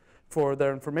journalists, for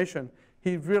their information,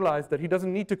 he realized that he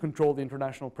doesn't need to control the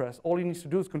international press. All he needs to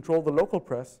do is control the local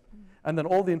press, and then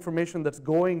all the information that's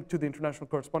going to the international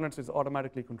correspondents is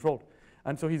automatically controlled.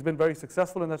 And so he's been very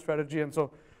successful in that strategy, and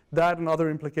so that and other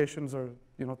implications are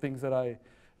things that I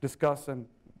discuss and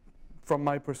from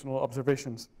my personal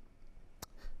observations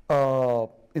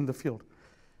in the field.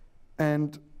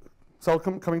 And so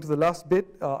coming to the last bit,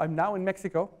 I'm now in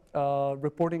Mexico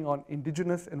reporting on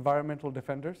indigenous environmental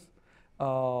defenders.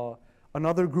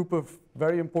 Another group of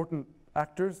very important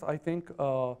actors, I think.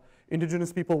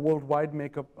 Indigenous people worldwide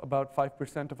make up about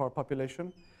 5% of our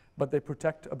population, but they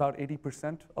protect about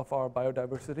 80% of our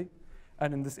biodiversity.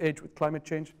 And in this age with climate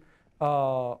change,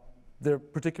 they're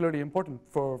particularly important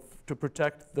to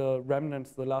protect the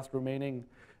remnants, the last remaining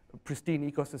pristine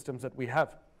ecosystems that we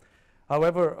have.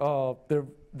 However,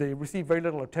 they receive very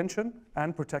little attention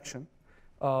and protection,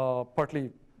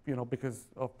 partly because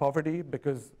of poverty,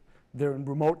 because they're in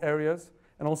remote areas,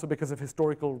 and also because of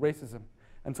historical racism.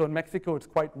 And so in Mexico, it's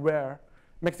quite rare.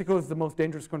 Mexico is the most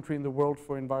dangerous country in the world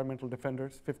for environmental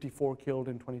defenders, 54 killed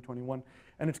in 2021.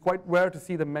 And it's quite rare to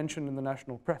see them mentioned in the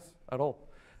national press at all.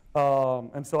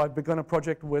 And so I've begun a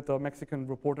project with a Mexican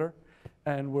reporter,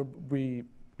 and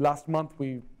last month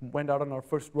we went out on our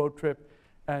first road trip,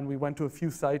 and we went to a few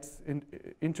sites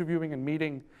interviewing and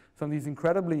meeting some of these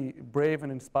incredibly brave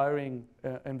and inspiring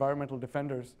environmental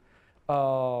defenders,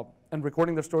 and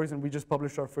recording their stories. And we just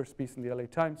published our first piece in the LA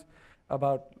Times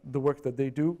about the work that they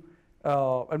do.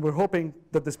 And we're hoping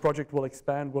that this project will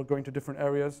expand. We're going to different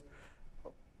areas.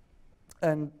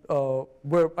 And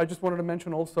I just wanted to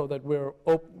mention also that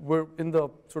we're in the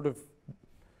sort of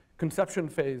conception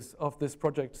phase of this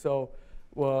project. So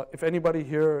if anybody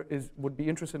here would be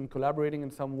interested in collaborating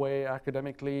in some way,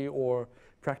 academically or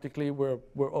practically, we're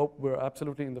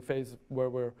absolutely in the phase where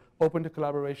we're open to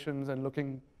collaborations and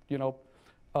looking,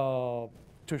 to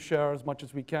share as much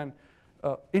as we can.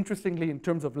 Interestingly, in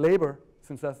terms of labor,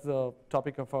 since that's the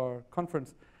topic of our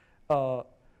conference,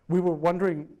 we were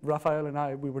wondering, Raphael and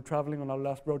I, we were traveling on our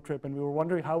last road trip, and we were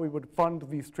wondering how we would fund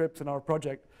these trips in our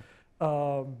project.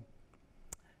 And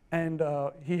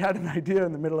he had an idea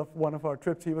in the middle of one of our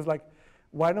trips. He was like,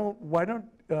 why don't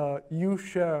you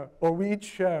share, or we each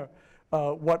share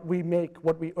what we make,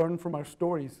 what we earn from our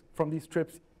stories from these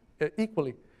trips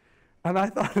equally? And I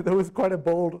thought that was quite a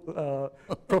bold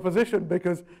proposition,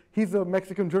 because he's a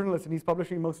Mexican journalist and he's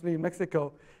publishing mostly in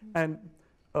Mexico. And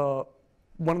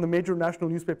one of the major national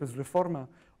newspapers, Reforma,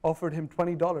 offered him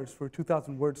 $20 for a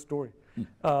 2,000-word story.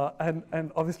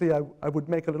 And obviously I would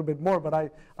make a little bit more, but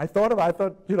I thought,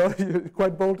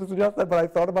 quite bold to suggest that, but I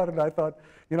thought about it and I thought,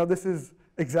 this is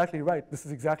exactly right. This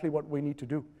is exactly what we need to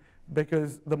do,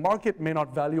 because the market may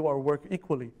not value our work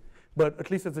equally, but at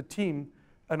least as a team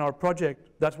and our project,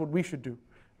 that's what we should do.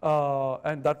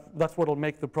 And that's what will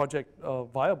make the project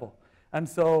viable. And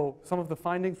so some of the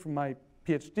findings from my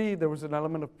PhD, there was an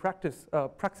element of praxis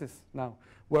now,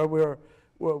 where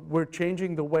we're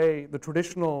changing the way the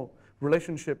traditional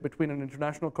relationship between an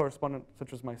international correspondent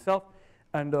such as myself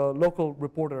and a local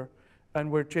reporter,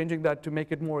 and we're changing that to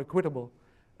make it more equitable.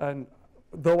 And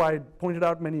though I pointed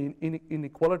out many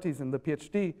inequalities in the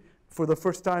PhD, for the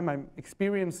first time I'm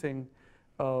experiencing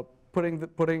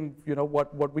putting you know,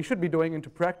 what we should be doing into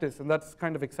practice, and that's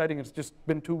kind of exciting. It's just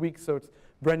been 2 weeks, so it's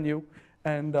brand new,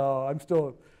 and I'm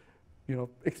still, you know,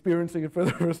 experiencing it for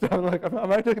the first time. Like,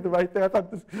 am I doing the right thing? I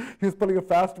thought he was pulling a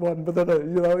fast one, but then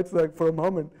you know, it's like for a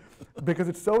moment, because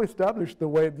it's so established,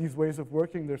 these ways of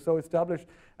working, they're so established,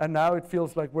 and now it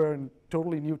feels like we're in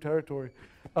totally new territory.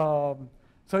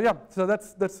 So yeah, so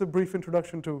that's a brief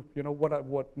introduction to, you know,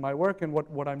 what my work and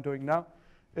what I'm doing now.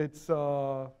 It's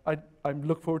I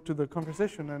look forward to the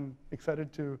conversation and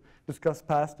excited to discuss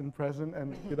past and present,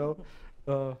 and you know.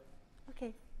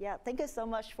 Okay, yeah, thank you so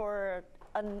much for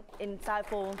an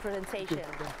insightful presentation.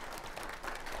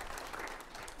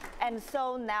 And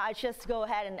so now I just go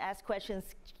ahead and ask questions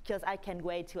because I can't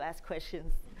wait to ask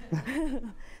questions.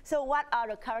 So what are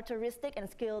the characteristics and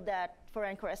skills that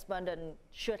foreign correspondent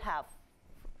should have?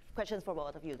 Questions for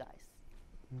both of you guys.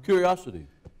 Curiosity.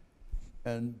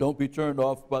 And don't be turned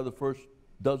off by the first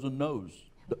dozen no's.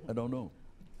 I don't know.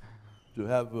 To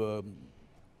have,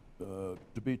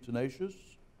 to be tenacious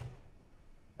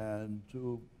and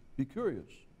to be curious.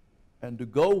 And to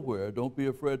go where, don't be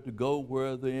afraid to go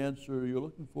where the answer you're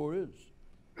looking for is.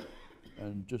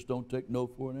 And just don't take no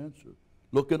for an answer.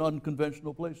 Look in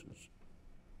unconventional places.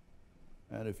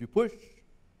 And if you push,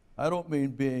 I don't mean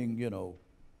being, you know,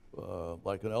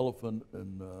 like an elephant,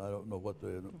 and I don't know what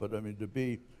they, but I mean to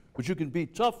be, but you can be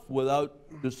tough without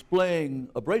displaying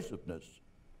abrasiveness.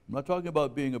 I'm not talking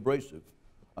about being abrasive.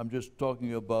 I'm just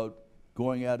talking about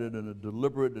going at it in a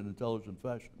deliberate and intelligent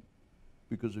fashion.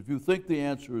 Because if you think the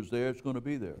answer is there, it's going to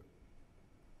be there.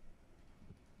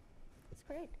 That's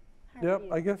great. Yeah,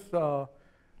 I guess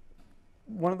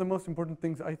one of the most important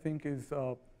things I think is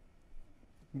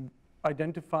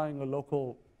identifying a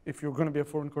local, if you're going to be a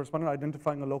foreign correspondent,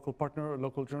 identifying a local partner, a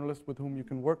local journalist with whom you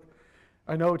can work.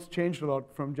 I know it's changed a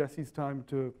lot from Jesse's time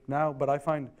to now, but I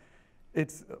find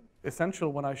it's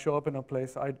essential when I show up in a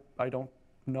place, I don't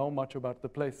know much about the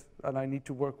place, and I need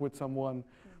to work with someone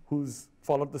who's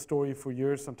followed the story for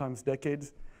years, sometimes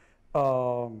decades.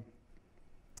 I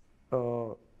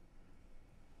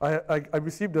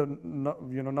received a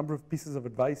number of pieces of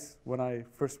advice when I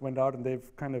first went out, and they've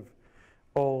kind of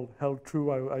all held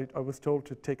true. I was told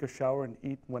to take a shower and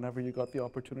eat whenever you got the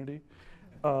opportunity.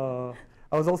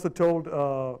 I was also told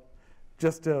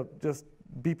just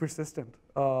be persistent.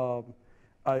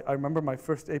 I remember my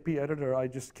first AP editor, I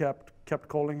just kept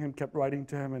calling him, kept writing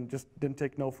to him, and just didn't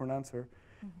take no for an answer.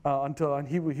 And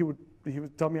he would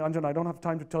tell me, Anjan, I don't have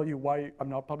time to tell you why I'm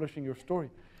not publishing your story.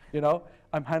 You know,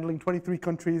 I'm handling 23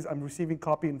 countries, I'm receiving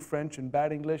copy in French and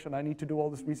bad English, and I need to do all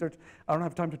this research. I don't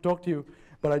have time to talk to you,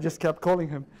 but I just kept calling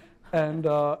him. And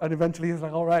eventually he's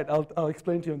like, all right, I'll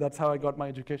explain to you, and that's how I got my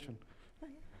education.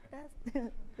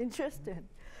 That's interesting.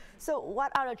 So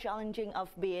what are the challenges of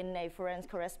being a foreign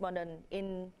correspondent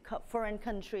in foreign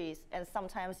countries, and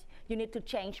sometimes you need to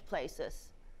change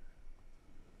places?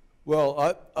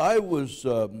 Well, I was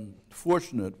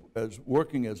fortunate as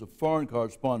working as a foreign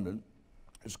correspondent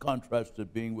as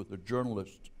contrasted being with a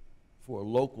journalist for a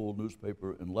local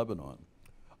newspaper in Lebanon.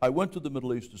 I went to the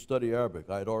Middle East to study Arabic.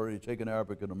 I had already taken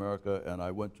Arabic in America, and I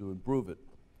went to improve it.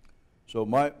 So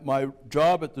my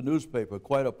job at the newspaper,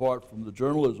 quite apart from the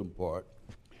journalism part,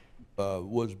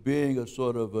 was being a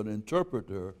sort of an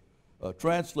interpreter, a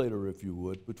translator, if you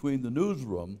would, between the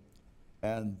newsroom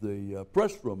and the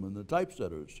press room and the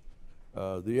typesetters.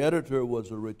 The editor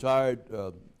was a retired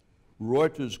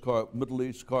Reuters Middle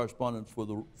East correspondent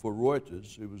for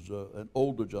Reuters. He was an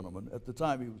older gentleman. At the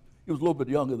time, he was a little bit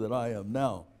younger than I am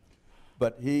now.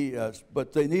 But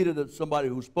they needed somebody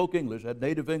who spoke English, had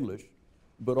native English,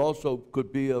 but also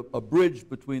could be a bridge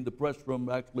between the press room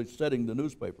actually setting the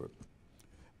newspaper.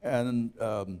 And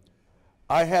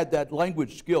I had that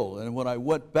language skill, and when I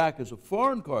went back as a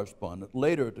foreign correspondent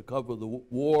later to cover the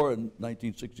war in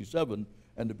 1967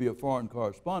 and to be a foreign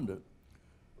correspondent,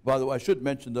 by the way, I should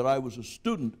mention that I was a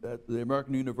student at the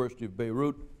American University of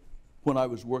Beirut when I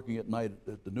was working at night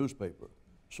at the newspaper.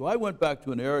 So I went back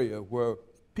to an area where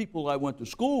people I went to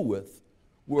school with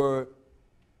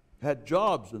had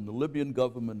jobs in the Libyan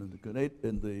government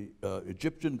and the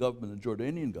Egyptian government and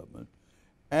Jordanian government.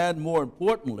 And more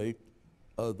importantly,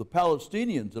 the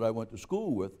Palestinians that I went to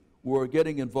school with were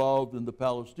getting involved in the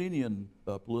Palestinian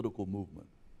political movement.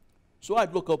 So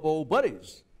I'd look up old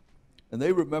buddies, and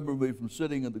they remember me from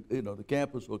sitting in the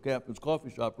campus or campus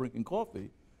coffee shop drinking coffee.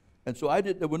 And so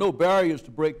there were no barriers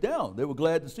to break down. They were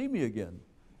glad to see me again.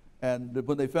 And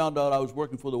when they found out I was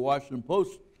working for the Washington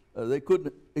Post, they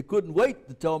couldn't wait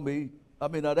to tell me. I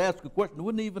mean, I'd ask a question. I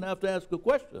wouldn't even have to ask a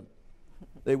question.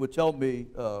 They would tell me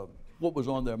what was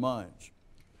on their minds.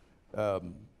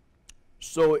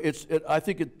 So I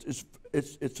think it's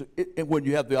when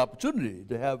you have the opportunity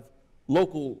to have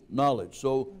local knowledge.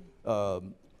 So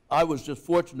I was just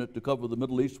fortunate to cover the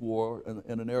Middle East war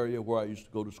in an area where I used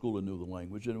to go to school and knew the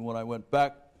language. And when I went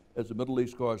back as a Middle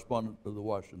East correspondent of the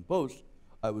Washington Post,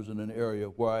 I was in an area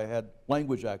where I had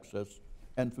language access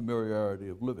and familiarity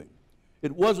of living.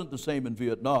 It wasn't the same in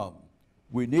Vietnam.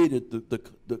 We needed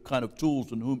the kind of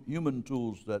tools and human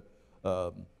tools that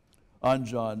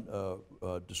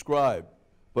Anjan described,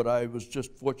 but I was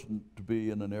just fortunate to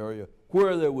be in an area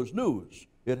where there was news.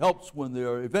 It helps when there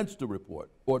are events to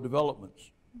report or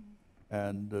developments.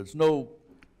 And there's no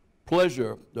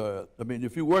pleasure. I mean,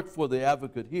 if you work for the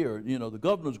Advocate here, you know, the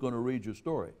governor's going to read your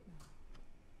story.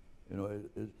 You know,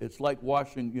 it's like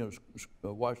washing, you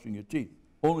know, washing your teeth.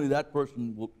 Only that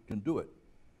person can do it.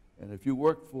 And if you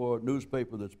work for a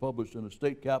newspaper that's published in a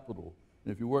state capital,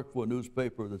 and if you work for a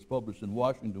newspaper that's published in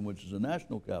Washington, which is a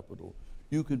national capital,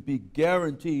 you can be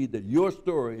guaranteed that your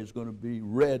story is going to be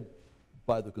read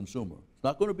by the consumer. It's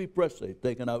not going to be press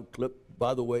taken out, clipped.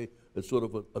 By the way, it's sort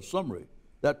of a summary.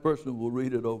 That person will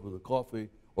read it over the coffee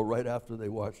or right after they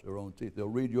wash their own teeth. They'll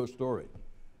read your story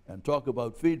and talk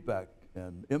about feedback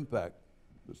and impact.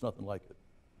 There's nothing like it.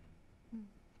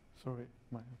 Sorry,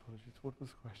 my apologies. What was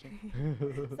the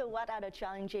question? So what are the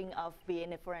challenges of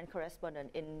being a foreign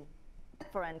correspondent in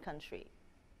foreign country?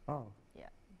 Oh. Yeah.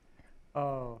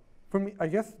 For me, I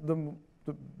guess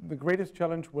the greatest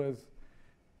challenge was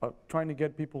trying to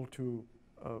get people to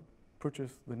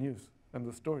purchase the news and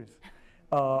the stories.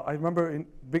 I remember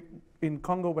in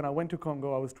Congo, when I went to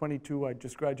Congo, I was 22, I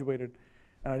just graduated,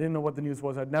 and I didn't know what the news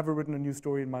was. I'd never written a news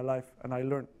story in my life, and I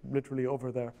learned literally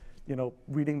over there, you know,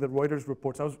 reading the Reuters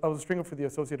reports. I was a stringer for the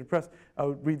Associated Press. I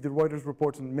would read the Reuters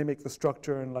reports and mimic the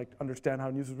structure and like understand how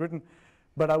news was written.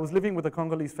 But I was living with a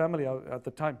Congolese family at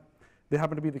the time. They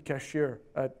happened to be the cashier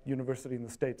at university in the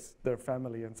States, their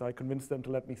family, and so I convinced them to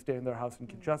let me stay in their house in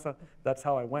Kinshasa. That's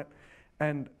how I went.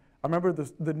 And I remember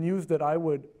the news that I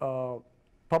would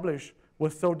publish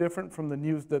was so different from the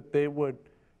news that the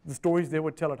stories they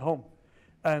would tell at home,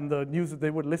 and the news that they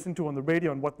would listen to on the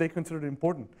radio and what they considered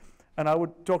important. And I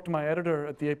would talk to my editor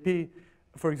at the AP.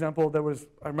 For example,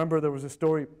 I remember there was a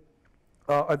story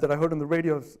that I heard on the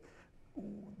radio.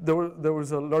 There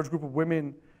was a large group of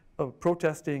women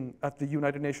protesting at the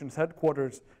United Nations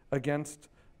headquarters against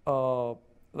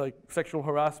like sexual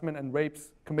harassment and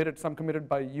rapes some committed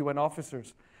by UN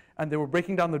officers. And they were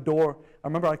breaking down the door. I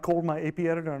remember I called my AP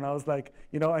editor and I was like,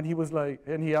 you know, and he was like,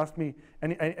 and he asked me,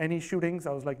 any shootings?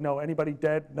 I was like, no. Anybody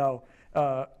dead? No.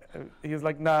 He was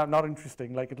like, nah, not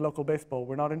interesting. Like at local baseball,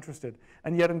 we're not interested.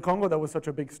 And yet in Congo, that was such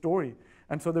a big story.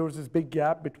 And so there was this big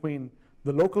gap between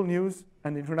the local news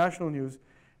and the international news.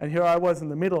 And here I was in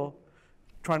the middle,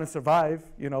 trying to survive,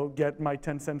 you know, get my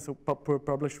 10 cents per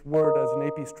published word as an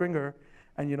AP stringer,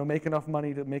 and, you know, make enough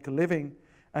money to make a living.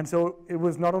 And so it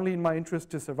was not only in my interest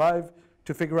to survive,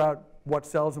 to figure out what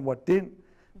sells and what didn't,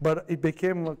 but it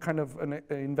became a kind of an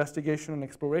investigation and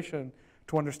exploration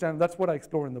to understand. That's what I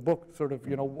explore in the book, sort of,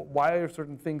 you know, why are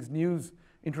certain things news,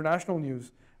 international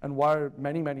news, and why are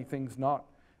many, many things not?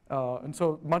 And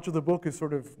so much of the book is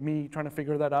sort of me trying to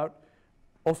figure that out,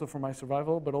 also for my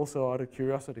survival, but also out of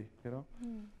curiosity, you know?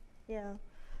 Yeah.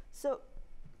 So,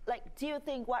 like, do you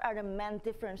think what are the main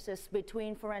differences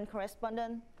between foreign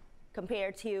correspondent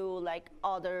compared to like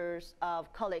others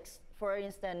colleagues? For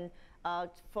instance,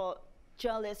 for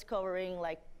journalists covering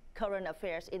like current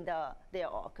affairs in their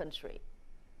own country.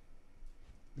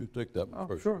 You take that one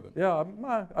first. Sure. Yeah,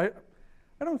 I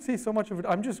don't see so much of it.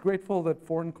 I'm just grateful that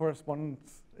foreign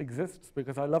correspondence exists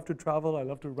because I love to travel, I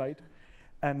love to write.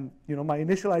 And, you know, my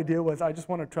initial idea was I just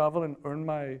want to travel and earn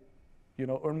my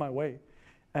way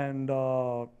and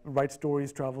write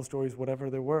stories, travel stories, whatever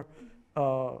they were,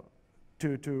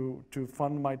 to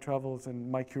fund my travels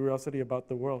and my curiosity about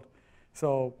the world.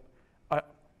 So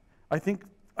I think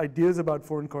ideas about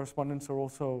foreign correspondence are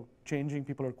also changing.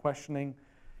 People are questioning,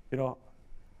 you know,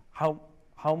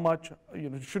 how much, you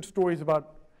know, should stories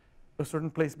about a certain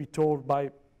place be told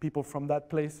by people from that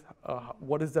place?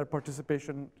 What is their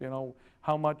participation? You know,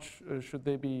 how much should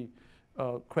they be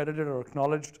credited or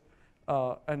acknowledged?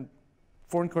 And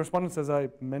foreign correspondence, as I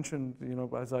mentioned, you know,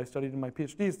 as I studied in my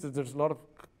PhD, there's a lot of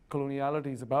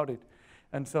colonialities about it.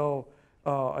 And so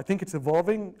I think it's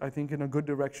evolving, I think in a good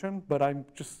direction, but I'm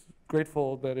just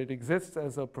grateful that it exists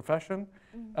as a profession,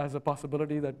 as a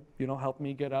possibility that, you know, helped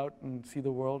me get out and see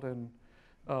the world and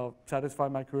satisfy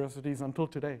my curiosities until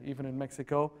today. Even in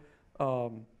Mexico,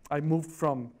 I moved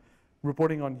from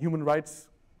reporting on human rights,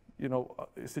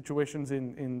 situations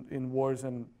in wars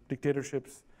and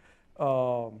dictatorships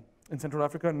in Central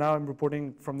Africa. Now I'm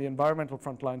reporting from the environmental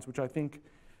front lines, which I think,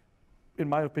 in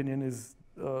my opinion, is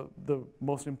the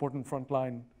most important front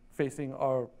line facing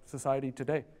our society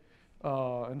today.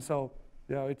 And so,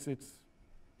 yeah,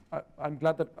 I'm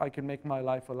glad that I can make my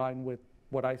life align with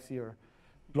what I see are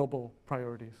global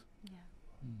priorities. Yeah.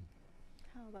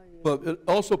 How about you? But it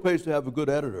also pays to have a good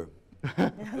editor.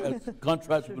 As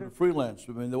contrasted with a freelance.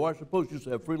 I mean, the Washington Post used to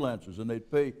have freelancers, and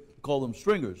they'd call them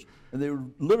stringers, and they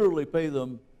would literally pay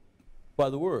them by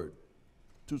the word.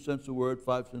 2 cents a word,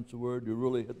 5 cents a word. You're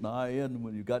really hitting the high end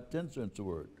when you got 10 cents a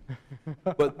word.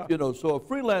 But so a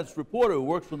freelance reporter who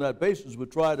works on that basis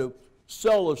would try to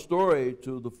sell a story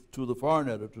to the foreign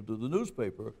editor, to the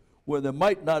newspaper, where there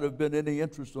might not have been any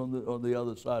interest on the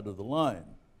other side of the line.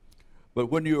 But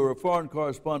when you were a foreign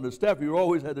correspondent staff, you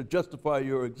always had to justify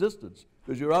your existence,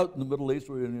 because you're out in the Middle East,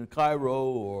 or in Cairo,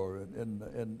 or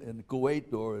in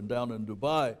Kuwait, or down in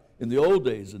Dubai, in the old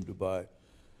days in Dubai.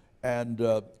 And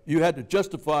you had to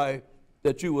justify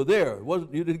that you were there.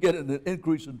 You didn't get an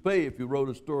increase in pay if you wrote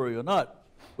a story or not,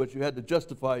 but you had to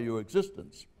justify your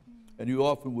existence. And you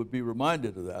often would be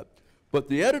reminded of that. But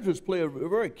the editors play a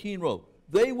very keen role.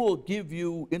 They will give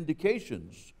you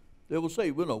indications. They will say,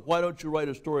 why don't you write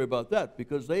a story about that?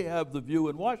 Because they have the view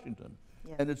in Washington.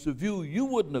 Yeah. And it's a view you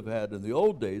wouldn't have had in the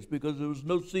old days because there was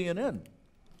no CNN.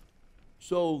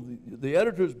 So the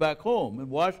editors back home in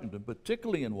Washington,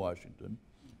 particularly in Washington,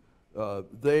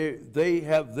 they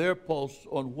have their pulse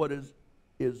on what is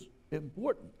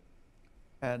important.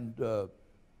 And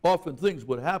often things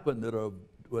would happen that are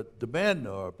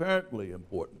apparently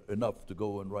important enough to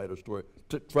go and write a story,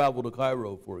 to travel to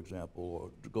Cairo, for example,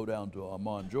 or to go down to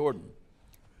Amman, Jordan.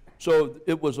 So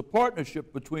it was a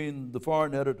partnership between the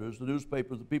foreign editors, the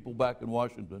newspapers, the people back in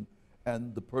Washington,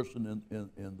 and the person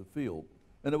in the field.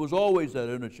 And it was always that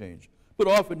interchange. But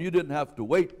often you didn't have to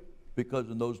wait, because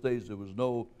in those days there were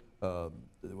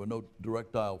no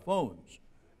direct dial phones.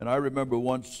 And I remember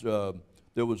once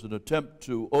there was an attempt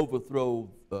to overthrow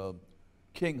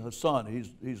King Hassan.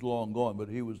 He's long gone, but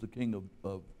he was the king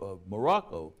of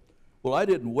Morocco. Well, I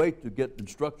didn't wait to get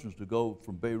instructions to go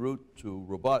from Beirut to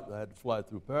Rabat. I had to fly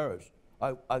through Paris.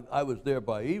 I was there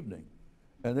by evening,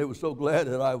 and they were so glad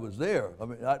that I was there. I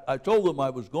mean, I told them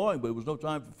I was going, but there was no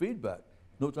time for feedback.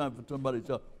 No time for somebody to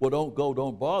tell, well, don't go,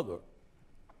 don't bother.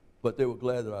 But they were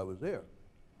glad that I was there.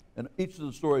 And each of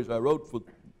the stories I wrote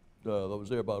I was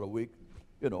there about a week,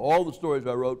 all the stories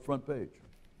I wrote, front page.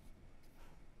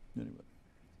 Anyway.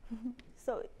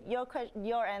 So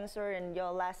your answer and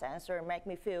your last answer make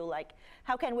me feel like,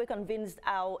 how can we convince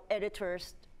our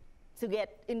editors to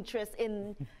get interest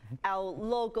in our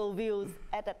local views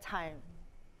at that time?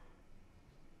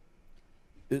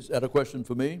 Is that a question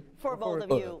for me? For both of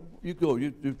you. You go,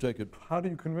 you take it. How do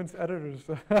you convince editors?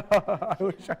 I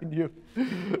wish I knew.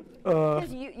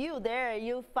 Because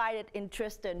you find it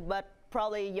interesting, but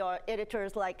probably your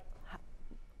editors, like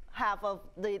half of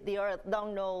the earth,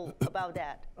 don't know about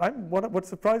that. What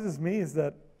surprises me is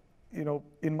that,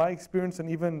 in my experience and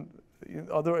even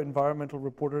other environmental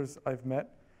reporters I've met,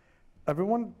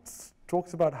 everyone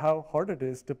talks about how hard it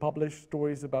is to publish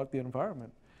stories about the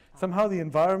environment. Somehow the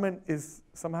environment is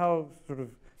somehow sort of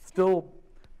still,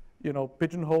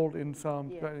 pigeonholed in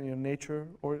some nature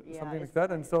or something like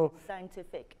that, and so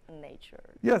scientific nature.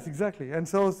 Yes, exactly, and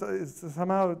so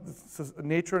somehow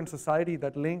nature and society,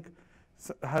 that link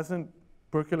hasn't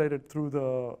percolated through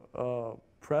the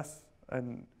press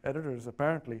and editors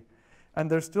apparently, and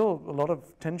there's still a lot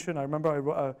of tension. I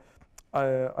remember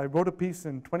I wrote a piece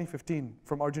in 2015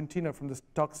 from Argentina, from this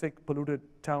toxic, polluted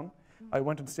town. I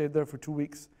went and stayed there for 2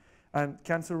 weeks, and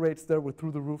cancer rates there were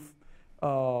through the roof.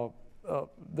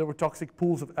 There were toxic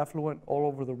pools of effluent all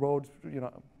over the roads.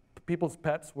 People's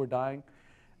pets were dying,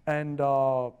 and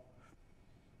I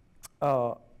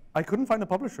couldn't find a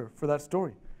publisher for that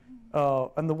story.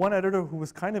 And the one editor who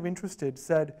was kind of interested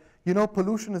said,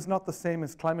 pollution is not the same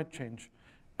as climate change.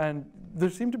 And there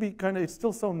seemed to be it's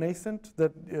still so nascent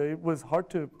that it was hard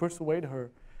to persuade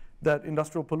her that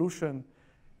industrial pollution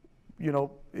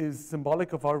is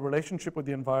symbolic of our relationship with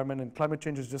the environment, and climate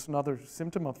change is just another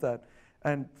symptom of that.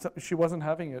 And so she wasn't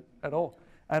having it at all.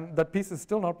 And that piece is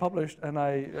still not published, and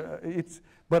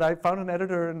but I found an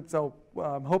editor, and so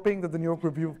I'm hoping that the New York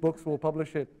Review of Books will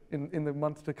publish it in the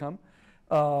months to come,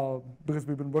 because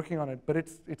we've been working on it. But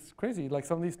it's crazy. Like,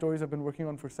 some of these stories I've been working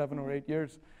on for 7 or 8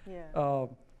 years. Yeah.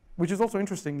 which is also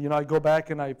interesting. You know, I go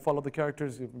back and I follow the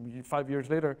characters 5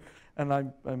 years later, and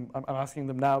I'm asking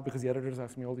them now because the editors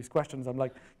ask me all these questions. I'm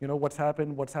like, you know, what's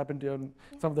happened? What's happened to them?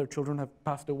 Some of their children have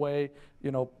passed away.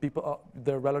 You know, people,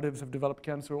 their relatives have developed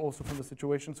cancer also from the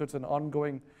situation. So it's an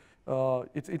ongoing.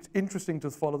 It's interesting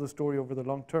to follow the story over the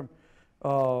long term.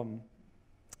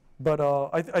 But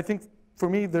I think for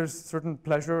me, there's certain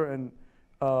pleasure and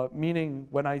meaning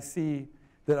when I see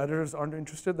that editors aren't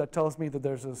interested. That tells me that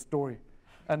there's a story,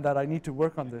 and that I need to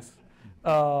work on this.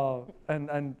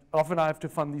 And often I have to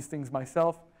fund these things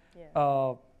myself,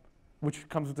 which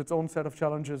comes with its own set of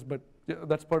challenges. But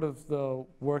that's part of the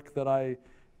work that I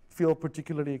feel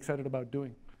particularly excited about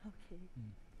doing. Okay.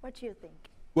 What do you think?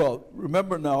 Well,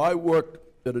 remember now, I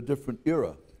worked at a different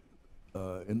era.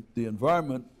 In the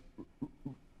environment,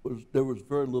 there was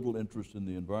very little interest in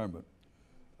the environment.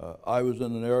 I was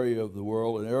in an area of the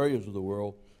world, in areas of the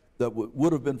world, that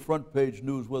would have been front page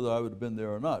news whether I would have been there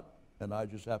or not. And I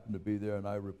just happened to be there, and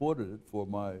I reported it for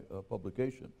my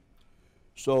publication.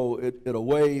 So in a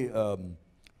way,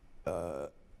 I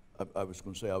was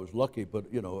going to say I was lucky,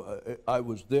 but you know, I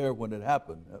was there when it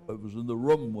happened. I was in the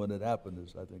room when it happened,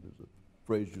 I think is a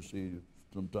phrase you see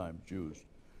sometimes used.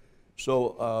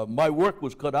 So my work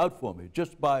was cut out for me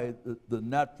just by the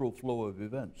natural flow of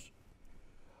events.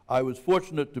 I was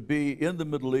fortunate to be in the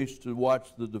Middle East to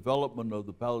watch the development of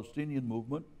the Palestinian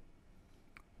movement,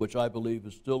 which I believe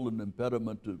is still an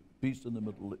impediment to peace in the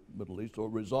Middle East, or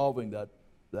resolving that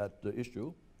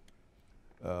issue.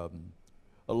 A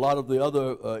lot of the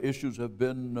other issues have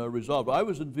been resolved. I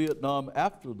was in Vietnam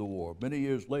after the war, many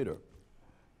years later,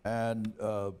 and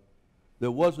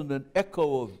there wasn't an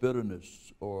echo of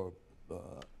bitterness, or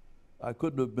I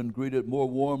couldn't have been greeted more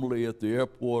warmly at the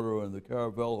airport or in the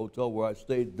Caravel Hotel where I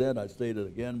stayed then. I stayed it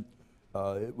again.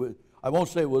 I won't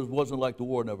say it wasn't like the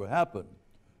war never happened,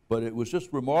 but it was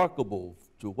just remarkable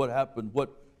to what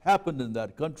happened in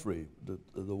that country,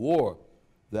 the war,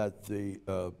 that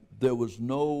there was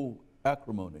no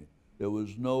acrimony, there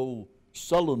was no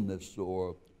sullenness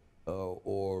or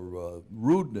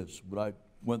rudeness when I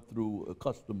went through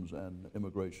customs and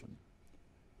immigration.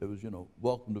 It was, you know,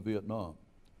 welcome to Vietnam.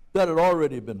 That had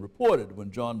already been reported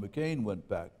when John McCain went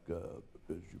back,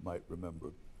 as you might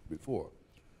remember before.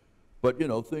 But, you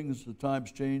know, the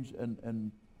times change,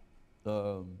 and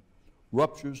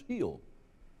ruptures heal.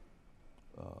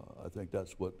 I think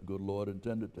that's what the good Lord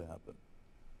intended to happen.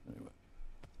 Anyway.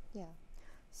 Yeah.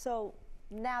 So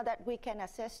now that we can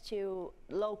access to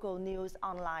local news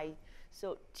online,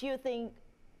 so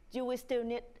do we still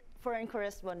need foreign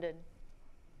correspondent?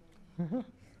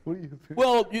 What do you think?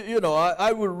 Well, you know,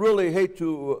 I would really hate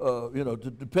to, you know, to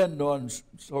depend on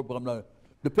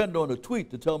a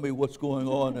tweet to tell me what's going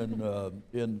on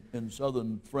in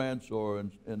southern France or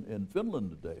in Finland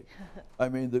today. I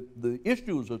mean, the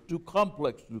issues are too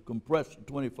complex to compress to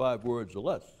 25 words or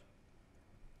less.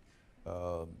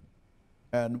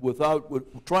 And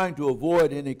trying to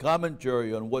avoid any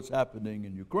commentary on what's happening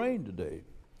in Ukraine today,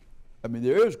 I mean,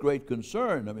 there is great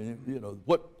concern. I mean, you know,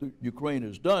 what Ukraine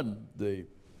has done, the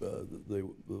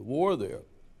war there,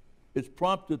 it's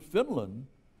prompted Finland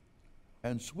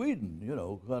and Sweden, you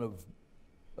know, kind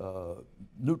of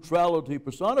neutrality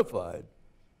personified,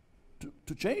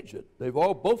 to change it.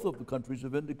 Both of the countries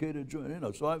have indicated, you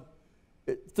know, so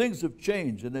things have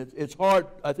changed, and it's hard.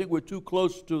 I think we're too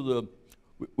close to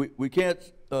we can't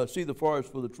see the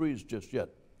forest for the trees just yet.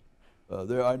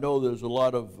 I know there's a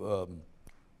lot of,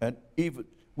 and even,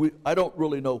 I don't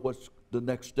really know what's the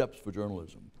next steps for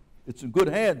journalism. It's in good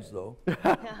hands, though.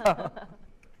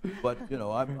 But you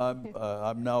know,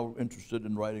 I'm now interested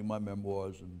in writing my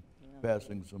memoirs and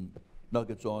passing some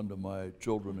nuggets on to my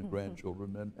children and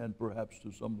grandchildren, and perhaps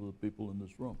to some of the people in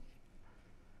this room.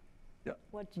 Yeah.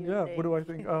 What do you think? What do I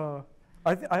think?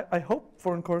 I hope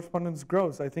foreign correspondence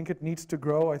grows. I think it needs to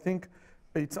grow. I think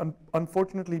it's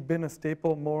unfortunately been a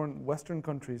staple more in Western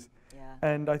countries,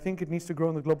 and I think it needs to grow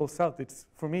in the global South. It's,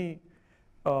 for me,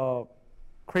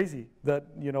 crazy that,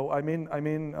 you know, I'm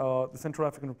in the Central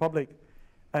African Republic,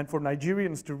 and for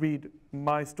Nigerians to read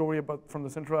my story from the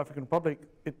Central African Republic,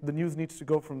 the news needs to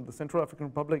go from the Central African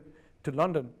Republic to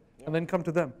London, and then come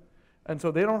to them. And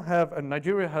so they don't have, and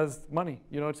Nigeria has money.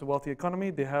 You know, it's a wealthy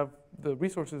economy. They have the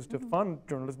resources to fund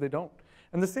journalists. They don't.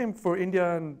 And the same for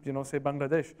India and, you know, say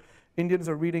Bangladesh. Indians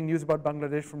are reading news about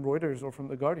Bangladesh from Reuters or from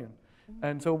The Guardian.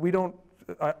 And so we don't,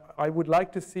 I would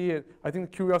like to see it. I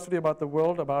think curiosity about the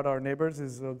world, about our neighbors,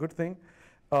 is a good thing.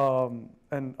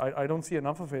 And I don't see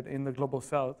enough of it in the global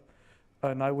South.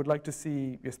 And I would like to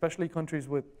see, especially countries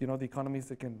with, you know, the economies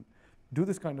that can do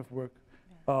this kind of work,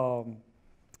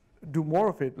 do more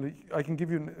of it. I can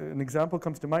give you an example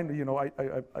comes to mind. You know,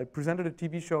 I presented a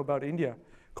TV show about India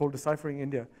called Deciphering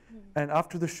India. And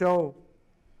after the show,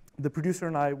 the producer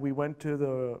and I, we went to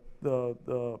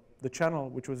the channel,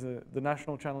 which was the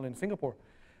national channel in Singapore,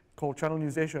 called Channel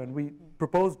News Asia, and we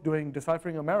proposed doing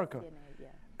Deciphering America.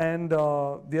 And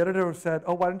the editor said,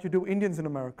 oh, why don't you do Indians in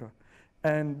America?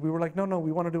 And we were like, no, no,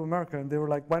 we want to do America. And they were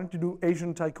like, why don't you do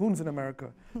Asian tycoons in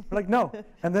America? We're like, no.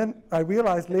 And then I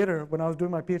realized later, when I was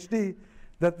doing my PhD,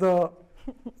 that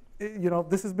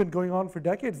this has been going on for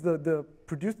decades. The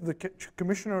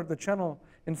commissioner of the channel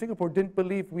in Singapore didn't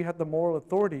believe we had the moral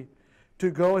authority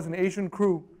to go as an Asian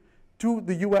crew to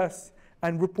the US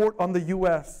and report on the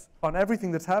US, on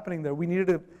everything that's happening there. We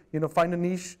needed to find a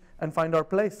niche and find our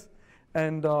place.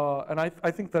 And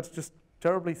I think that's just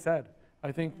terribly sad.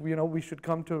 I think we should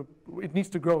come to, it needs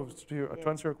to grow. To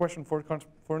answer your question,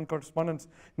 foreign correspondence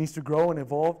needs to grow and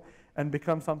evolve and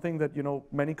become something that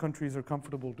many countries are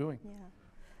comfortable doing.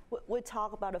 Yeah. We'll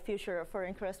talk about the future of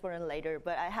foreign correspondence later,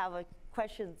 but I have a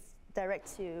question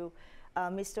direct to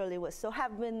Mr. Lewis. So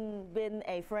have been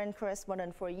a foreign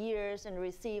correspondent for years and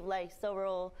received like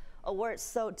several awards.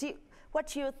 So what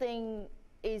do you think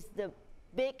is the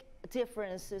big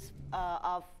differences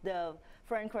of the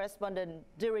foreign correspondent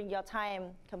during your time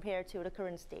compared to the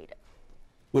current state?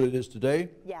 What it is today?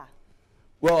 Yeah.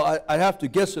 Well, I have to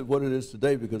guess at what it is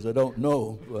today because I don't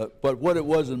know. But what it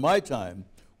was in my time,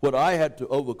 what I had to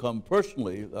overcome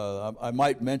personally, I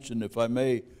might mention, if I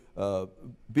may,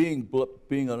 being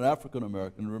an African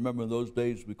American. Remember in those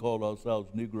days we called ourselves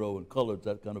Negro and colored,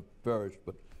 that kind of perished.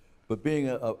 But being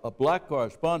a black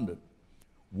correspondent,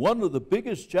 one of the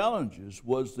biggest challenges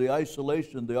was the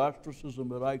isolation, the ostracism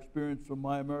that I experienced from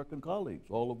my American colleagues,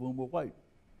 all of whom were white.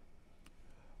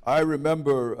 I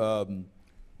remember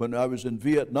when I was in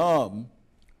Vietnam,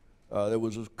 there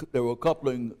were a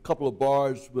couple of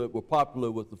bars that were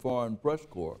popular with the Foreign Press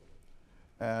Corps.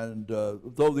 And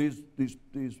though these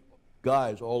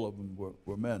guys, all of them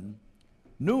were men,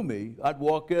 knew me, I'd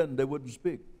walk in, they wouldn't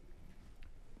speak.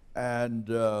 And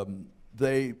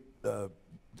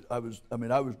I was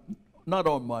not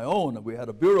on my own. We had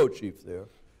a bureau chief there,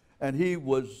 and he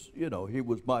was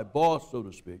my boss, so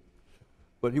to speak,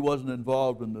 but he wasn't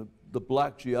involved in the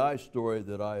black GI story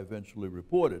that I eventually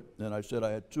reported. And I said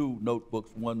I had two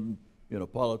notebooks, one,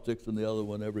 politics, and the other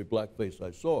one, every black face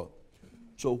I saw.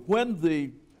 So when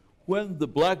the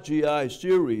black GI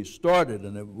series started,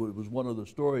 and it was one of the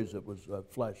stories that was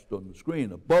flashed on the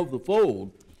screen, above the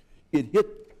fold, it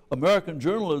hit American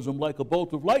journalism like a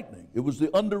bolt of lightning. It was the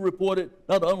underreported,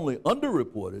 not only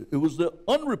underreported, it was the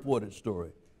unreported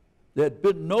story. There had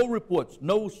been no reports,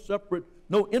 no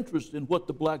interest in what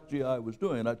the black GI was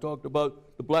doing. And I talked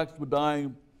about the blacks were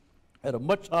dying at a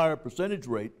much higher percentage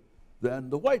rate than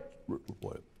the whites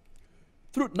reported.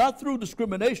 Not through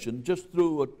discrimination, just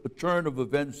through a churn of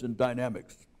events and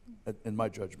dynamics, in my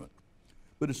judgment.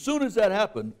 But as soon as that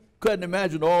happened, couldn't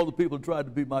imagine all the people who tried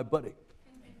to be my buddy.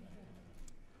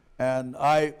 And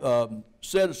I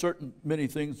said many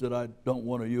things that I don't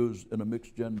want to use in a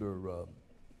mixed gender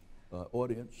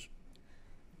audience,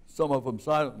 some of them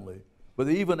silently, but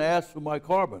they even asked for my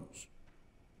carbons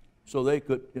so they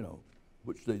could,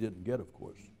 which they didn't get, of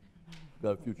course.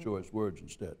 Got a few choice words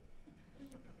instead.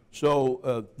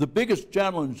 So the biggest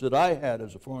challenge that I had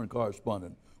as a foreign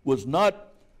correspondent was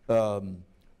not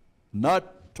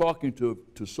talking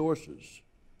to sources,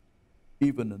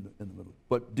 even in the middle,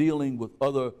 but dealing with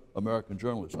other American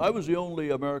journalists. I was the only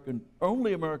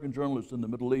American journalist in the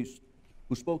Middle East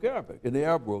who spoke Arabic, in the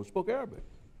Arab world spoke Arabic.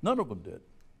 None of them did.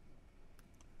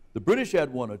 The British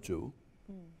had one or two,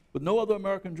 but no other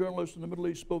American journalist in the Middle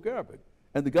East spoke Arabic.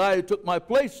 And the guy who took my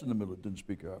place in the middle didn't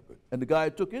speak Arabic. And the guy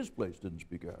who took his place didn't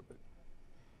speak Arabic.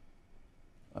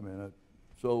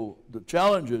 So the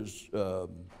challenges,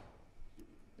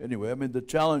 anyway, the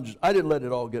challenges, I didn't let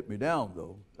it all get me down,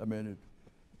 though.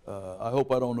 I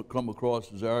hope I don't come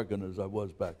across as arrogant as I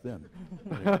was back then.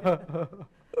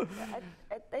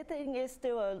 I think it's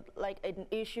still an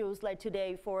issues like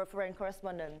today for foreign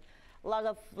correspondent. A lot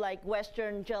of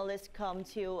Western journalists come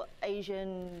to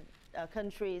Asian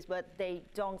countries, but they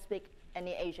don't speak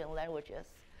any Asian languages.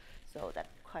 So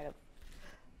that's quite a.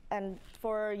 And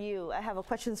for you, I have a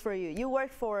questions for you. You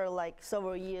worked for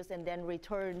several years and then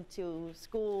returned to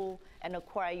school and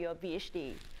acquire your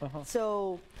PhD.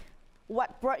 So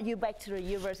what brought you back to the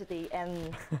university,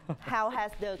 and how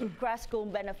has the grad school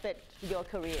benefit your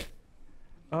career?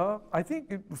 I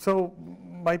think, so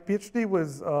my PhD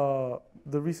was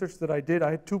the research that I did.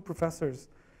 I had two professors.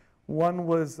 One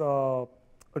was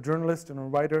a journalist and a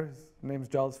writer. His name's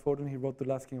Giles Foden. He wrote The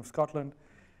Last King of Scotland.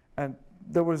 And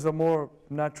there was a more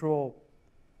natural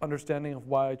understanding of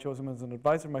why I chose him as an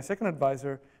advisor. My second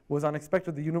advisor was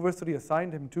unexpected. The university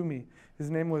assigned him to me. His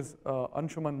name was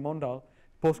Anshuman Mondal,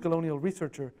 post-colonial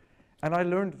researcher, and I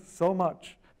learned so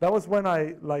much. That was when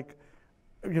I, like,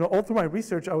 all through my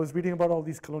research, I was reading about all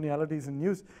these colonialities in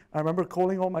news. I remember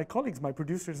calling all my colleagues, my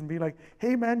producers, and being like,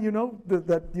 "Hey, man,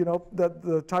 that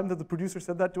the time that the producer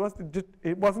said that to us,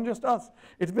 it wasn't just us.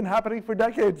 It's been happening for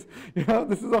decades.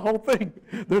 This is a whole thing.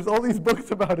 There's all these books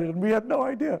about it, and we had no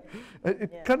idea."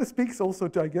 It kind of speaks also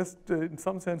to, I guess, in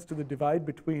some sense, to the divide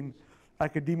between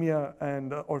academia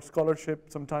and or scholarship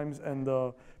sometimes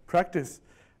and practice.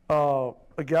 A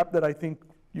gap that I think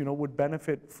would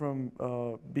benefit from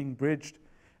being bridged.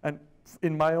 And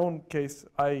in my own case,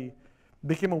 I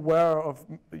became aware of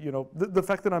the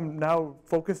fact that I'm now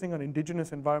focusing on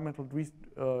indigenous environmental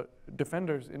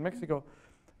defenders in Mexico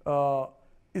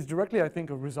is directly, I think,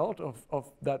 a result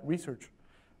of that research.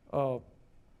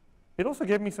 It also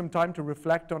gave me some time to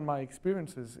reflect on my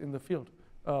experiences in the field,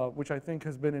 which I think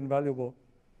has been invaluable.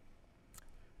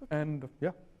 And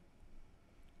yeah.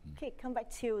 Okay, come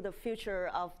back to the future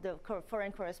of the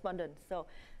foreign correspondent. So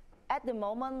at the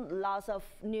moment, lots of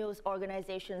news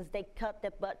organizations, they cut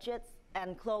their budgets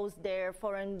and close their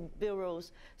foreign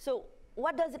bureaus. So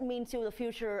what does it mean to the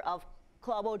future of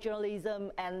global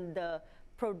journalism and the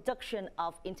production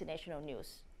of international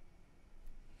news?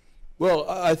 Well,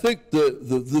 I think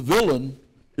the villain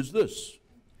is this.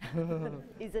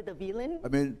 Is it the villain? I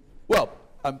mean, well,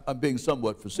 I'm being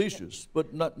somewhat facetious,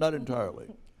 but not entirely.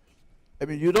 I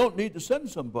mean, you don't need to send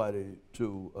somebody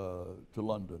to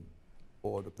London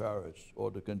or to Paris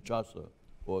or to Kinshasa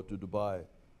or to Dubai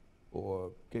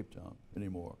or Cape Town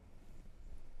anymore.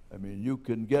 I mean, you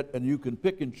can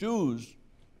pick and choose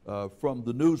from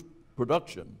the news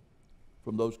production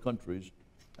from those countries,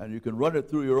 and you can run it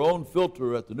through your own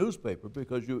filter at the newspaper,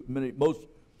 because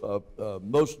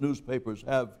most newspapers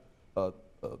have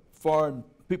foreign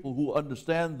people who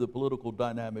understand the political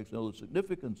dynamics and know the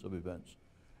significance of events.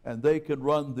 And they can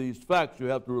run these facts. You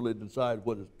have to really decide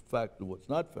what is fact and what's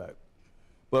not fact.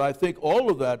 But I think all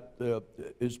of that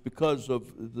is because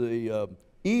of the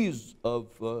ease of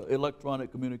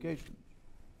electronic communication.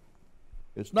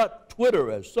 It's not Twitter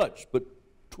as such, but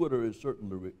Twitter is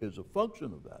certainly is a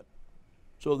function of that.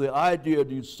 So the idea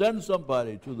that you send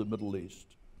somebody to the Middle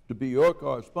East to be your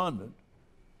correspondent,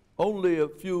 only a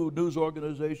few news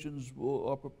organizations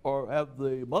have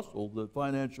the muscle, the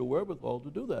financial wherewithal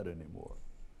to do that anymore.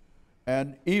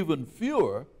 And even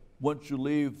fewer once you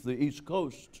leave the East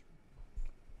Coast.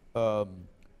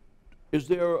 Is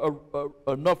there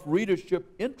enough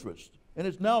readership interest? And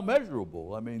it's now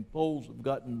measurable. I mean, polls have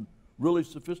gotten really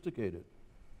sophisticated.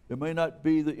 There may not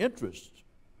be the interest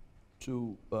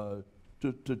to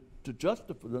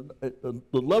justify, the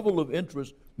level of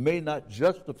interest may not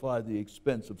justify the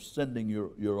expense of sending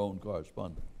your own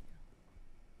correspondent.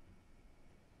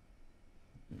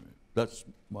 That's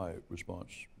my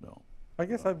response now. I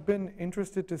guess I've been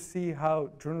interested to see how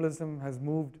journalism has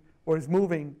moved or is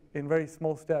moving in very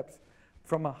small steps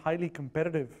from a highly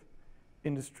competitive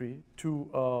industry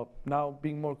to now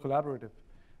being more collaborative.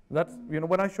 That's,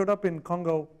 when I showed up in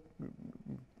Congo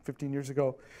 15 years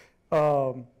ago,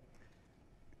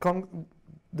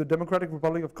 the Democratic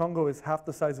Republic of Congo is half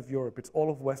the size of Europe. It's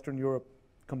all of Western Europe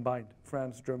combined,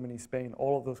 France, Germany, Spain,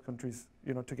 all of those countries,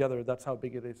 together. That's how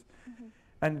big it is. Mm-hmm.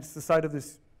 And it's the site of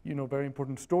this, very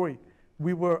important story.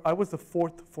 I was the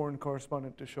fourth foreign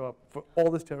correspondent to show up for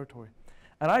all this territory.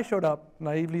 And I showed up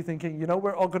naively thinking,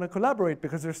 we're all going to collaborate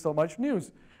because there's so much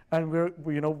news. And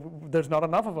there's not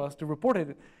enough of us to report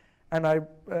it. And I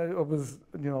was,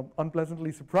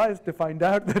 unpleasantly surprised to find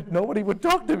out that nobody would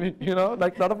talk to me,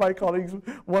 Like none of my colleagues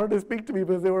wanted to speak to me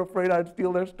because they were afraid I'd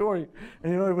steal their story.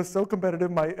 And, it was so competitive,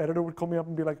 my editor would call me up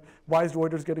and be like, "Why is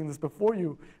Reuters getting this before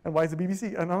you? And why is the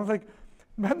BBC?" And I was like,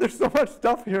 man, there's so much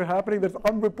stuff here happening that's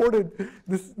unreported.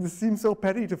 This seems so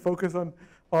petty to focus on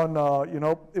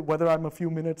whether I'm a few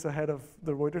minutes ahead of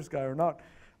the Reuters guy or not.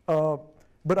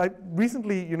 But I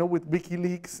recently, with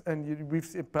WikiLeaks and we've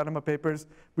seen Panama Papers,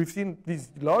 we've seen these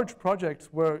large projects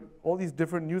where all these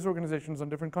different news organizations on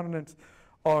different continents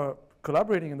are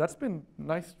collaborating, and that's been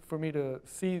nice for me to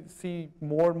see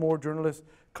more and more journalists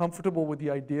comfortable with the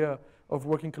idea of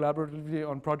working collaboratively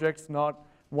on projects, not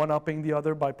one-upping the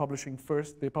other by publishing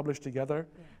first. They publish together,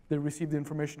 they receive the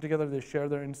information together, they share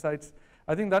their insights.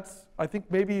 I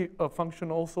think maybe a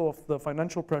function also of the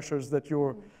financial pressures that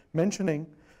you're mentioning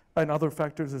and other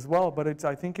factors as well, but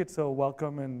I think it's a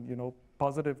welcome and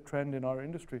positive trend in our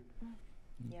industry.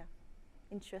 Yeah,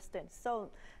 interesting.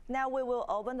 So now we will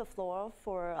open the floor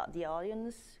for the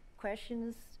audience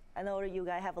questions. I know you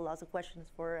guys have a lot of questions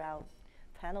for our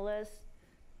panelists.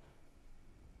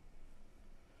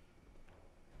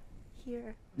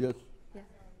 here. Yes.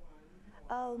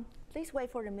 Yeah. Please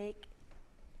wait for the mic.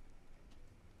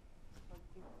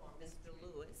 Mr.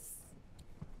 Lewis.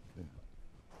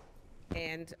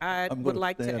 And I I'm would gonna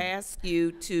like to stand. ask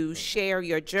you to share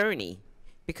your journey,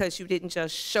 because you didn't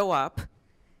just show up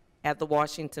at the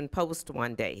Washington Post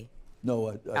one day. No,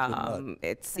 I did not.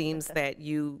 It seems that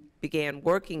you began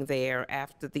working there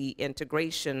after the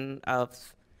integration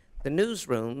of the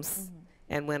newsrooms,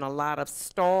 and when a lot of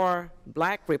star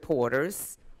black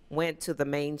reporters went to the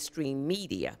mainstream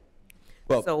media.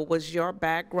 Well- So was your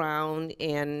background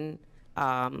in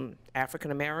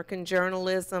African-American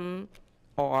journalism,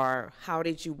 or how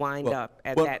did you wind up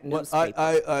at that newspaper?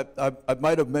 I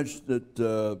might have mentioned it.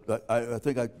 I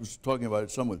think I was talking about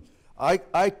it somewhere.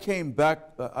 I came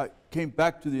back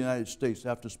to the United States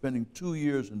after spending 2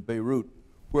 years in Beirut,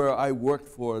 where I worked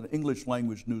for an English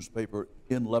language newspaper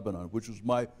in Lebanon, which was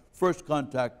my first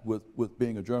contact with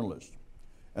being a journalist.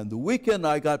 And the weekend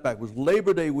I got back was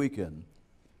Labor Day weekend,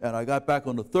 and I got back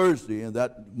on a Thursday, and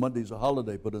that Monday's a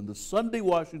holiday. But in the Sunday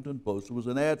Washington Post, there was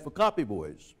an ad for copy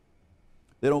boys.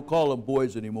 They don't call them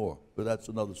boys anymore, but that's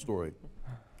another story.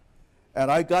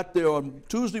 And I got there on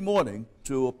Tuesday morning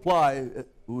to apply. It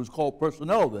was called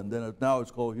personnel then now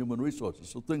it's called human resources.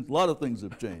 So a lot of things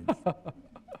have changed.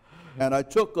 And I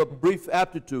took a brief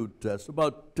aptitude test,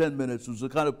 about 10 minutes. It was the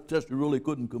kind of test you really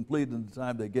couldn't complete in the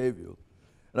time they gave you.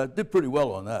 And I did pretty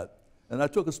well on that. And I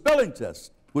took a spelling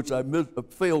test, which I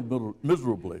failed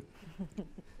miserably.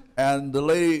 And the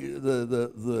lady,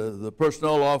 the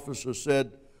personnel officer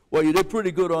said, well, you did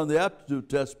pretty good on the aptitude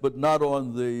test, but not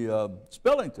on the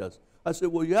spelling test. I said,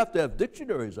 well, you have to have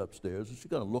dictionaries upstairs. And she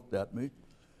kind of looked at me.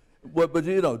 But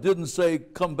you know, didn't say,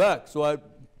 come back. So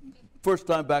first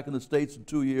time back in the States in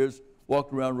 2 years,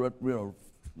 walked around,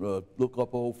 look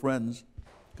up old friends.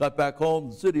 Got back home,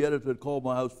 the city editor had called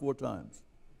my house 4 times.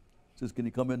 Says, can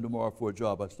you come in tomorrow for a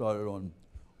job? I started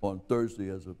on Thursday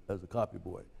as a copy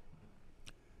boy.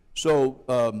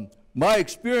 So my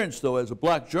experience, though, as a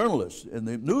black journalist in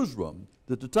the newsroom,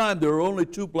 at the time there were only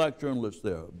 2 black journalists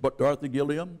there, but Dorothy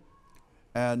Gilliam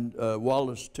and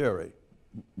Wallace Terry.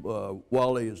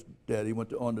 Wally is dead. He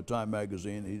went on to Time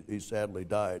magazine. He sadly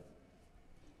died.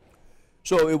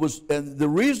 So it was, and the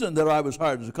reason that I was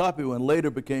hired as a copyboy and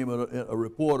later became a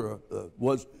reporter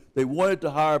was they wanted to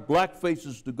hire black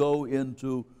faces to go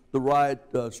into the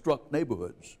riot-struck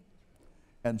neighborhoods.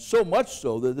 And so much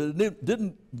so that they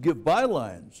didn't give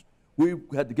bylines. We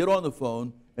had to get on the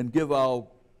phone and give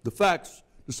the facts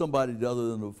to somebody other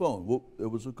than the phone. Well, there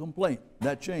was a complaint, and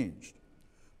that changed.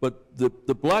 But the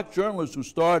black journalists who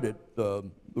started, the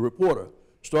reporter,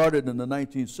 started in the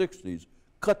 1960s,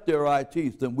 cut their eye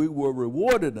teeth, and we were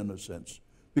rewarded in a sense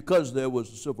because there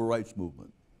was a civil rights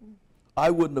movement. I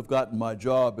wouldn't have gotten my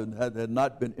job and had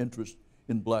not been interest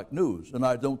in black news, and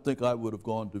I don't think I would have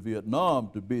gone to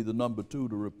Vietnam to be the #2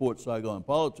 to report Saigon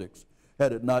politics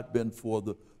had it not been for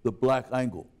the black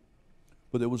angle.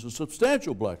 But there was a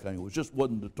substantial black angle. It just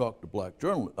wasn't to talk to black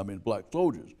black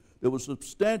soldiers. There was a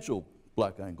substantial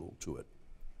black angle to it.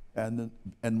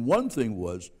 And one thing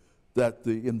was that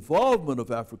the involvement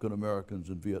of African Americans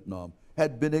in Vietnam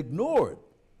had been ignored.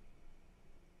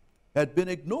 Had been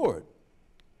ignored.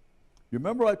 You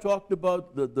remember I talked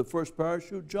about the first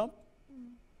parachute jump?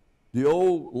 The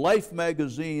old Life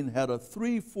magazine had a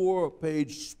 3-4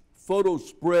 page photo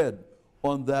spread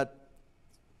on that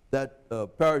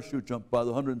parachute jump by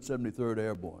the 173rd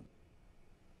Airborne.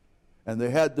 And they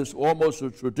had this almost a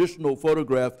traditional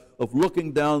photograph of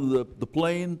looking down the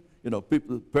plane, you know,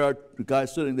 the guy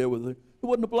sitting there with it. There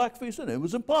wasn't a black face in it. It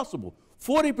was impossible.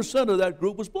 40% of that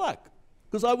group was black,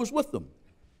 because I was with them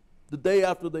the day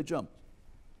after they jumped.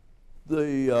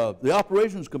 The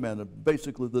operations commander,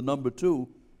 basically the #2,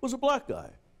 was a black guy.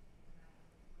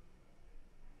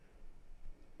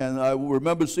 And I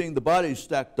remember seeing the bodies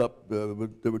stacked up.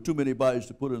 There were too many bodies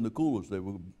to put in the coolers. They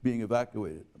were being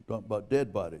evacuated. I'm talking about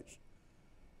dead bodies.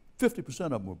 50%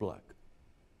 of them were black.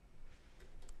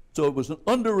 So it was an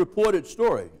underreported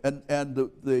story. And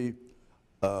the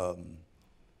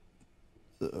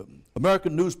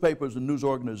American newspapers and news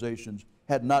organizations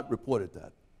had not reported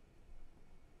that.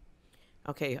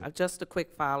 Okay, just a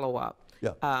quick follow-up.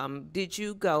 Yeah. Did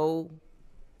you go,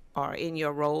 or in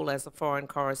your role as a foreign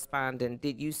correspondent,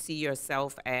 did you see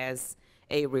yourself as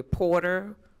a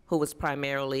reporter who was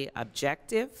primarily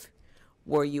objective?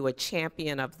 Were you a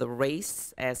champion of the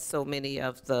race, as so many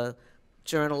of the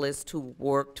journalists who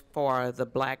worked for the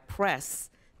black press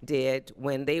did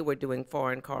when they were doing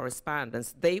foreign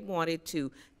correspondence? They wanted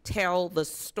to tell the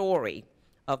story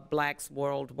of blacks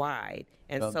worldwide.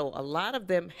 And so a lot of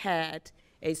them had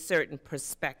a certain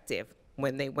perspective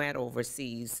when they went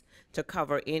overseas to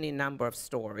cover any number of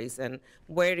stories, and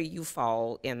where do you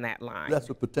fall in that line? That's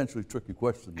a potentially tricky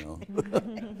question now.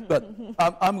 But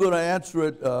I'm going to answer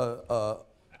it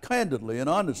candidly and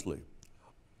honestly.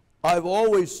 I've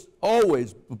always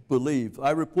believed,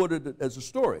 I reported it as a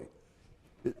story.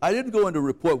 I didn't go in to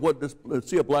report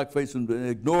see a black face and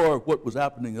ignore what was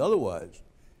happening otherwise.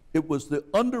 It was the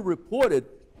underreported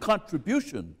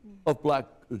contribution of black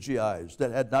GIs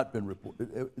that had not been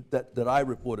reported, that I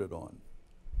reported on.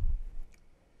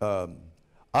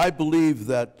 I believe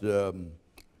that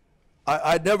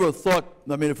I never thought,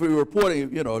 I mean, if we were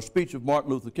reporting, you know, a speech of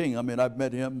Martin Luther King, I mean, I've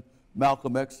met him,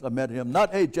 Malcolm X, I met him,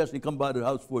 not, hey, Jesse, come by the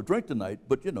house for a drink tonight,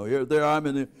 but, you know, here, there I'm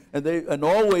in, and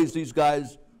always these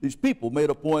guys, these people made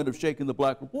a point of shaking the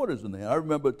black reporters in the hand. I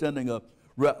remember attending a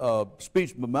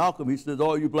speech from Malcolm. He said,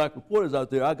 all you black reporters out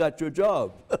there, I got your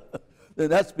job. And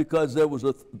that's because there was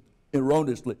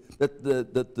erroneously, that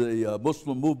the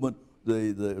Muslim movement,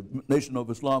 the Nation of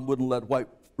Islam wouldn't let white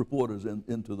reporters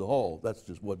into the hall. That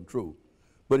just wasn't true.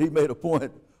 But he made a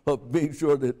point of being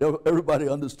sure that everybody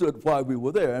understood why we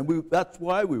were there, and that's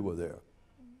why we were there.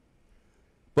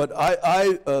 But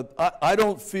I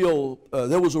don't feel,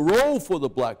 there was a role for the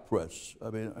black press.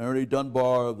 I mean, Ernie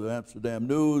Dunbar of the Amsterdam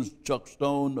News, Chuck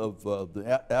Stone of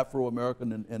the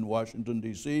Afro-American in Washington,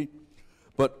 D.C.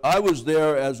 But I was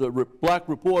there as a black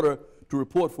reporter to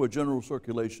report for a general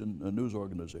circulation news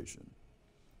organization.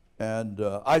 And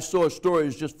I saw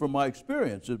stories just from my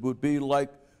experience. It would be like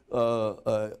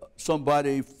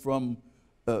somebody from,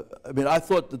 I mean, I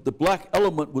thought that the black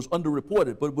element was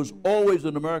underreported, but it was always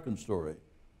an American story.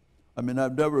 I mean,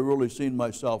 I've never really seen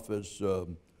myself as, I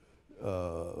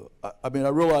mean, I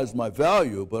realized my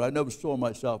value, but I never saw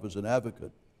myself as an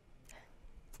advocate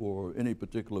for any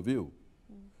particular view.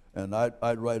 And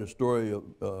I'd write a story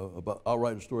I'll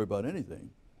write a story about anything.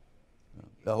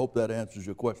 I hope that answers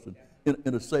your question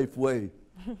in a safe way,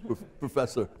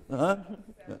 Professor. Huh?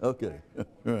 Okay, all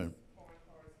right.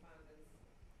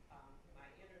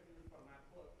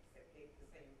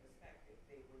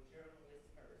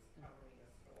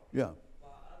 Yeah.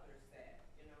 While others said,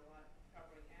 you know what,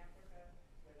 covering Africa,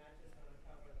 we're not just going to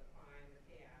cover the crime, the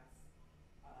chaos,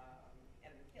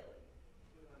 and the killing.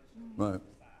 We're going to show the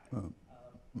other side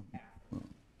of Africa.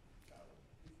 So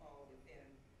you fall within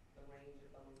the range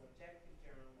of those objective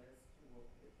journalists who were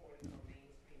reporting for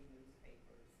mainstream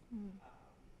newspapers, and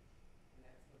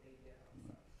that's what they did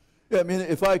also. Yeah, I mean,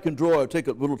 if I can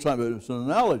take a little time, it's an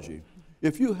analogy.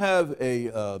 If you have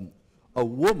a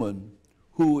woman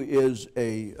who is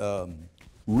a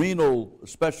renal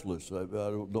specialist, I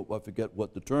don't know, I forget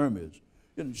what the term is,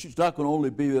 you know, she's not going to only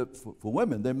be for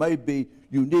women. There may be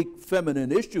unique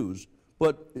feminine issues,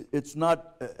 but it's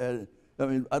not, I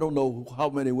mean, I don't know how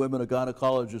many women are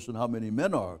gynecologists and how many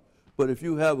men are, but if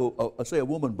you have, say, a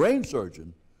woman brain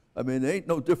surgeon, I mean, there ain't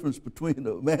no difference between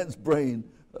a man's brain,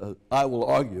 I will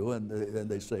argue, and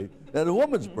they say, and a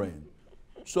woman's brain.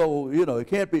 So, you know, it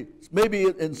can't be, maybe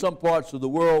in some parts of the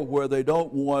world where they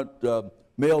don't want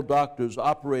male doctors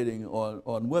operating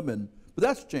on women, but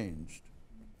that's changed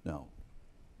now.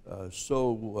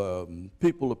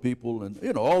 People are people, and,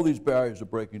 you know, all these barriers are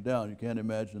breaking down. You can't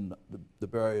imagine the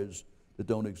barriers that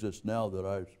don't exist now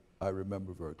that I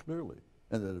remember very clearly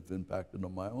and that have impacted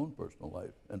on my own personal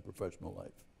life and professional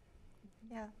life.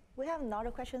 Yeah, we have another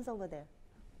questions over there.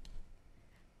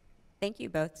 Thank you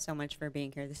both so much for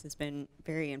being here. This has been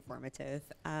very informative.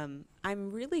 I'm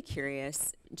really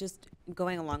curious, just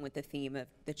going along with the theme of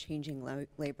the changing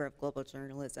labor of global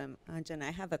journalism. Jen,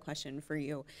 I have a question for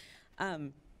you.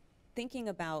 Thinking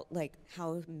about like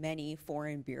how many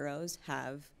foreign bureaus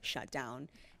have shut down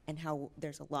and how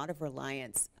there's a lot of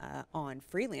reliance on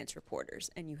freelance reporters,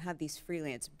 and you have these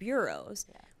freelance bureaus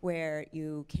where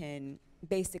you can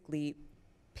basically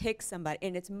pick somebody,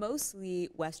 and it's mostly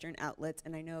Western outlets,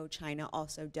 and I know China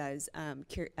also does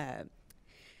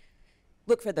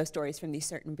look for those stories from these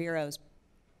certain bureaus,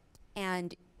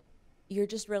 and you're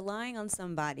just relying on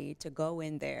somebody to go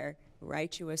in there,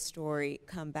 write you a story,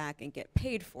 come back and get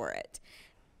paid for it.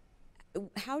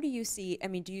 How do you see, I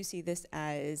mean, do you see this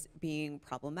as being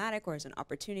problematic or as an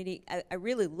opportunity? I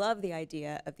really love the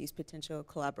idea of these potential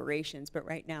collaborations, but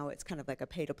right now it's kind of like a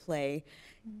pay-to-play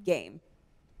game.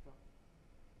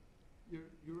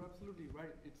 You're absolutely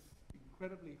right. It's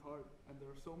incredibly hard, and there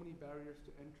are so many barriers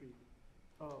to entry.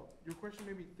 Your question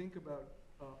made me think about,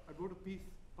 I wrote a piece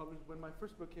published, when my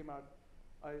first book came out,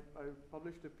 I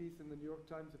published a piece in the New York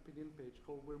Times opinion page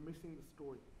called We're Missing the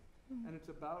Story. And it's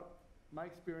about my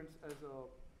experience as a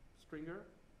stringer.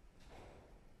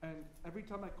 And every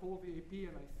time I called the AP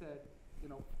and I said, you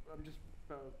know, I'm just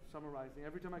summarizing.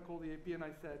 Every time I called the AP and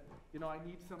I said, you know, I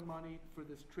need some money for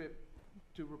this trip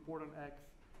to report on X,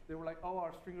 they were like, oh,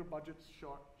 our stringer budget's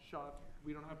shot,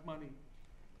 we don't have money.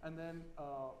 And then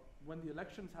when the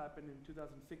elections happened in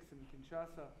 2006 in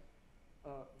Kinshasa,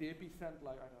 the AP sent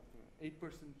like, I don't know,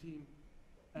 8-person team,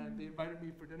 and they invited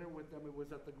me for dinner with them. It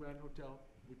was at the Grand Hotel,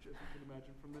 which, as you can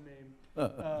imagine from the name,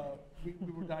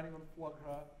 we were dining on foie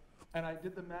gras. And I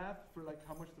did the math for like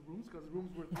how much the rooms, because the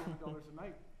rooms were $300 a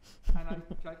night. And I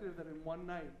calculated that in one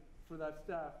night for that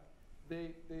staff,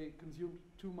 they consumed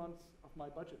 2 months of my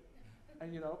budget.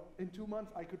 And you know, in 2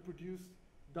 months I could produce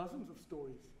dozens of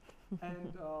stories.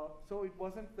 And so it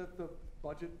wasn't that the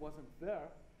budget wasn't there,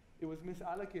 it was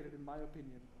misallocated in my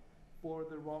opinion for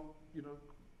the wrong, you know,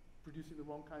 producing the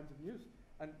wrong kinds of news.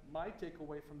 And my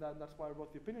takeaway from that, and that's why I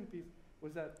wrote the opinion piece,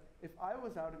 was that if I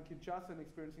was out in Kinshasa and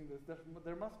experiencing this,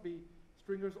 there must be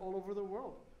stringers all over the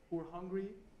world who are hungry,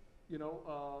 you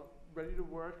know, ready to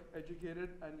work, educated,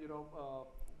 and you know,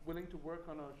 willing to work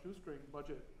on a shoestring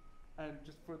budget, and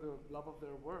just for the love of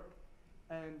their work.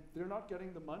 And they're not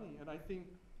getting the money. And I think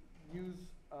news,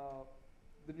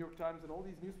 the New York Times and all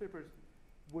these newspapers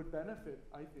would benefit,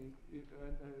 I think,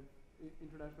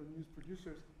 international news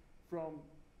producers from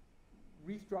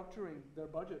restructuring their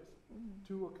budgets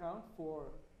to account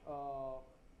for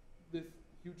this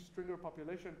huge stringer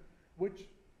population, which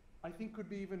I think could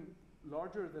be even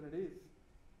larger than it is.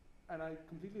 And I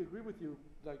completely agree with you.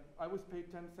 Like, I was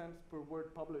paid 10 cents per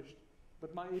word published,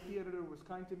 but my AP editor was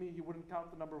kind to me. He wouldn't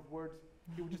count the number of words.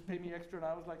 He would just pay me extra, and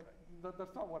I was like,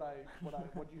 that's not what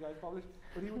you guys publish.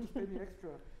 But he would just pay me extra,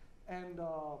 and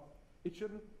it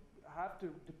shouldn't have to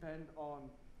depend on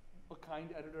a kind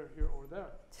editor here or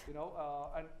there, you know.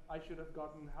 And I should have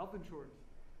gotten health insurance.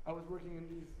 I was working in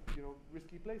these, you know,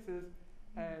 risky places,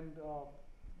 and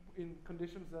in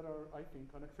conditions that are, I think,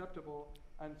 unacceptable.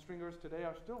 And stringers today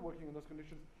are still working in those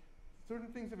conditions. Certain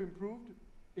things have improved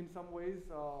in some ways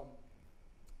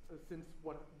since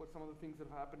what some of the things that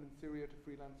have happened in Syria to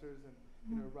freelancers and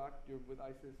in Iraq with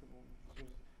ISIS, and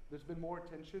there's been more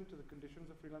attention to the conditions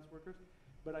of freelance workers.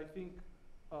 But I think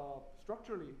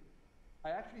structurally, I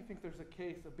actually think there's a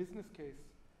case, a business case,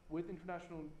 with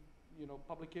international, you know,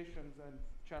 publications and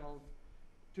channels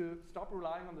to stop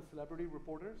relying on the celebrity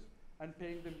reporters and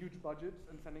paying them huge budgets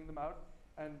and sending them out,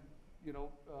 and you know,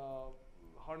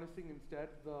 harnessing instead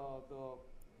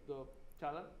the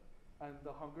talent and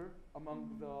the hunger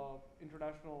among the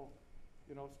international,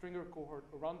 you know, stringer cohort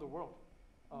around the world.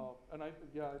 And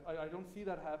I don't see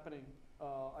that happening.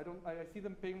 I see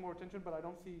them paying more attention, but I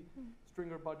don't see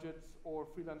stringer budgets or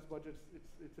freelance budgets.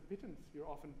 It's a pittance you're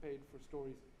often paid for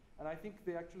stories. And I think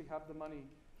they actually have the money.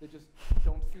 They just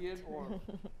don't see it, or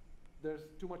there's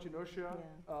too much inertia.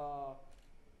 Yeah.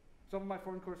 Some of my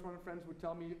foreign correspondent friends would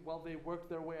tell me, well, they worked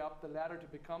their way up the ladder to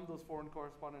become those foreign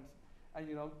correspondents, and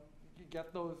you know, you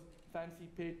get those fancy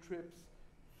paid trips,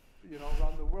 you know,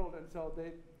 around the world, and so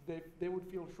they would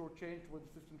feel shortchanged were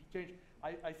the system to change.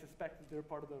 I suspect that they're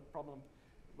part of the problem,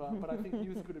 but I think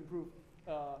news could improve,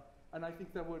 and I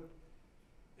think that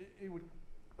it would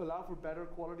allow for better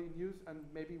quality news, and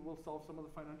maybe we'll solve some of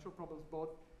the financial problems, both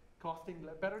costing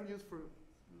better news for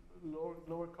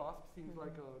lower cost seems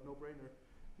like a no-brainer.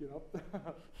 You know,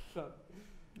 so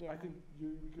I think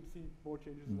we could see more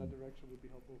changes in that direction would be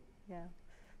helpful. Yeah.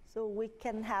 So we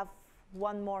can have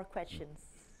one more question.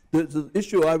 There's an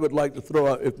issue I would like to throw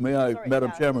out, if may I,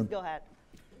 Madam Chairman. Go ahead.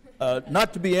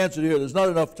 Not to be answered here. There's not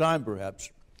enough time, perhaps.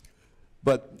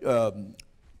 But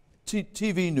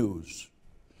TV news,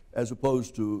 as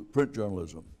opposed to print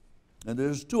journalism, and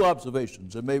there's two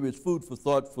observations, and maybe it's food for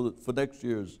thought for next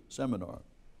year's seminar.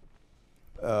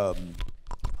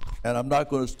 And I'm not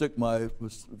going to step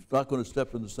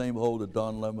in the same hole that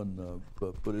Don Lemon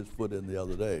put his foot in the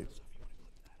other day.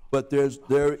 But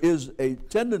there is a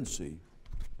tendency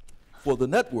for the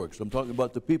networks, I'm talking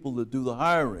about the people that do the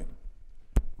hiring,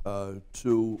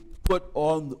 to put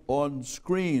on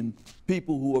screen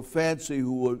people who are fancy,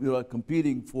 who are, you know,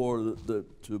 competing for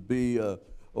to be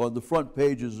on the front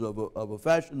pages of a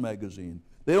fashion magazine.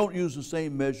 They don't use the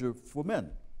same measure for men,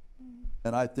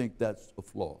 and I think that's a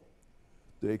flaw.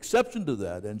 The exception to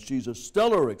that, and she's a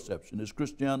stellar exception, is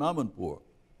Christiane Amanpour.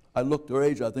 I looked her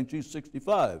age, I think she's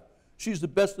 65. She's the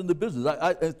best in the business.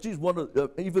 She's one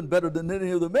of, even better than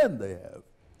any of the men they have.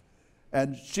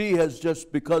 And she has,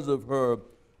 just because of her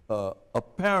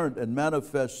apparent and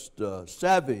manifest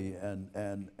savvy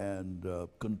and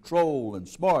control and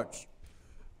smarts,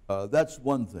 that's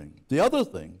one thing. The other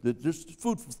thing, just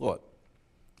food for thought.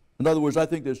 In other words, I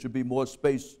think there should be more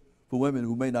space for women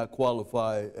who may not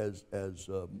qualify as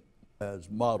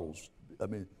models. I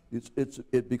mean,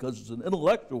 because it's an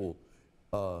intellectual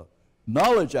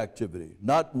knowledge activity,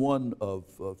 not one of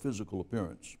physical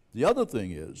appearance. The other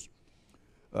thing is,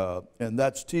 and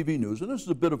that's TV news, and this is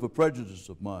a bit of a prejudice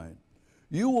of mine,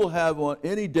 you will have on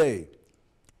any day,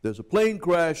 there's a plane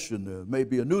crash and there may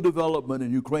be a new development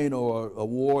in Ukraine or a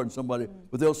war and somebody,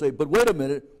 but they'll say, but wait a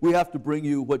minute, we have to bring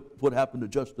you what happened to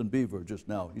Justin Bieber just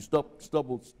now. He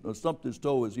stumped his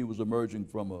toe as he was emerging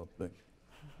from a thing.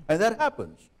 And that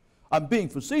happens. I'm being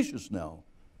facetious now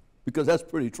because that's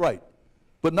pretty trite,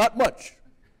 but not much.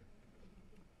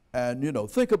 And you know,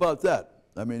 think about that.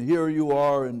 I mean, here you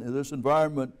are in this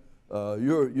environment,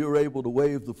 you're able to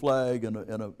wave the flag in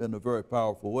a very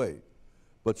powerful way.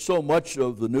 But so much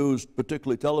of the news,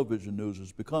 particularly television news,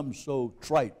 has become so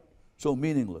trite, so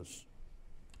meaningless,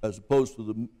 as opposed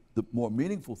to the more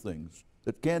meaningful things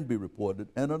that can be reported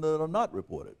and that are not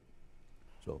reported.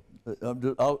 So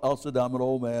I'll sit down, I'm an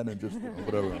old man, and just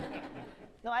whatever.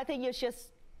 No, I think you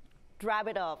just wrap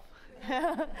it up.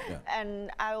 Yeah.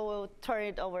 And I will turn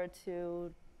it over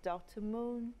to Dr.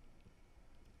 Moon.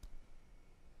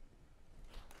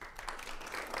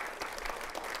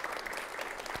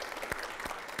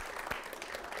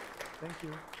 Thank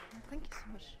you. Thank you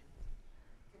so much.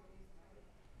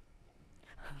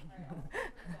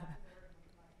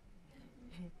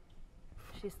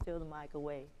 She's still the mic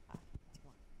away.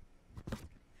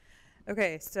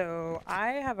 Okay, so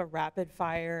I have a rapid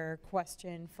fire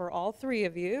question for all three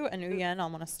of you. And Nguyen, I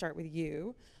want to start with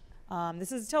you.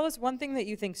 This is tell us one thing that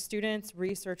you think students,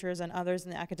 researchers, and others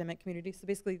in the academic community, so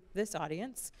basically this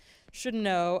audience, should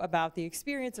know about the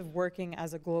experience of working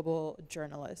as a global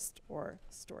journalist or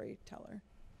storyteller.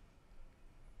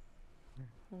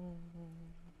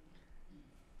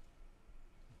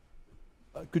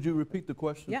 Could you repeat the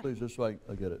question, Yeah. please, just so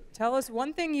I get it? Tell us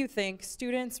one thing you think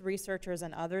students, researchers,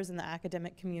 and others in the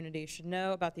academic community should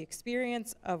know about the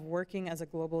experience of working as a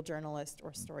global journalist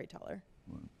or storyteller.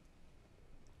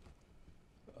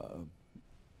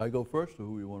 I go first, or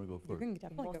who you want to go You first? can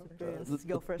definitely go first. Let's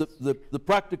go first. The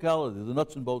practicality, the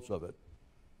nuts and bolts of it.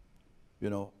 You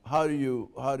know, how do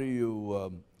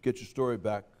you get your story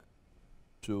back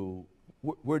to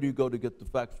where do you go to get the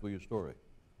facts for your story?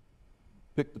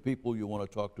 Pick the people you want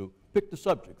to talk to. Pick the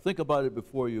subject. Think about it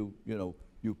before you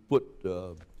put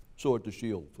sword to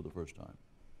shield for the first time.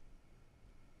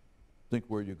 Think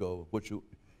where you go,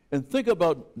 and think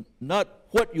about not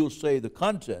what you'll say, the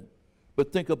content,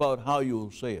 but think about how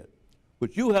you'll say it.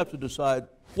 But you have to decide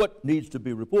what needs to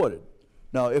be reported.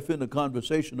 Now, if in a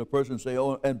conversation a person say,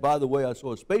 oh, and by the way, I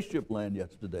saw a spaceship land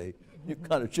yesterday, you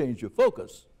kind of change your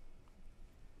focus.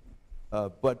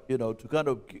 But, you know, to kind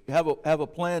of have a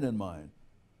plan in mind,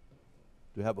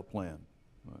 to have a plan.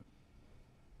 Right.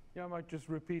 Yeah, I might just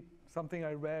repeat something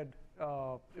I read.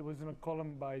 It was in a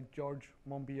column by George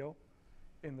Monbiot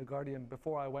in The Guardian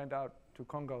before I went out to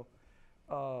Congo.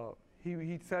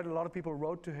 He said a lot of people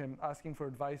wrote to him asking for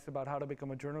advice about how to become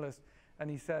a journalist,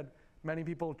 and he said many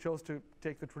people chose to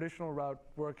take the traditional route,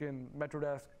 work in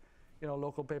Metrodesk, you know,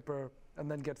 local paper,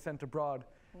 and then get sent abroad.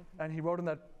 Mm-hmm. And he wrote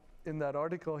in that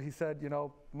article, he said, you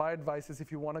know, my advice is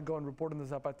if you want to go and report on the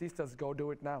Zapatistas, go do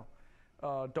it now.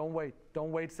 Don't wait.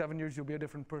 Don't wait 7 years, you'll be a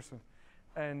different person.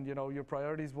 And, you know, your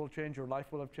priorities will change, your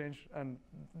life will have changed. And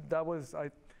that was,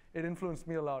 it influenced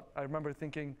me a lot. I remember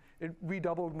thinking it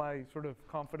redoubled my sort of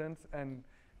confidence and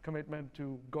commitment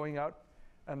to going out.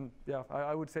 And yeah,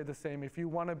 I would say the same. If you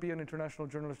want to be an international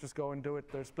journalist, just go and do it.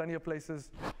 There's plenty of places,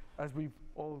 as we've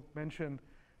all mentioned,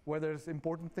 where there's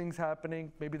important things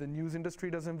happening. Maybe the news industry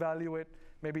doesn't value it.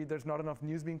 Maybe there's not enough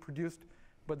news being produced,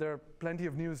 but there are plenty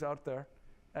of news out there.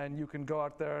 And you can go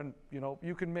out there and, you know,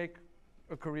 you can make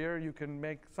a career, you can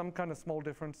make some kind of small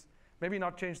difference. Maybe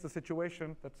not change the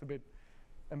situation, that's a bit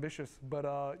ambitious, but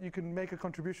you can make a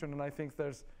contribution. And I think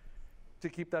to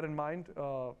keep that in mind,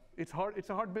 it's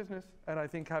a hard business. And I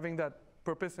think having that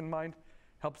purpose in mind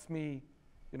helps me,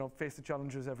 you know, face the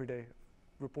challenges every day,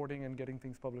 reporting and getting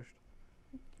things published.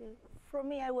 Okay. For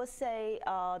me, I would say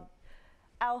our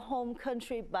home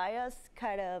country bias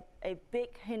kind of a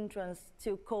big hindrance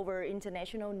to cover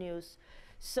international news.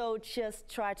 So just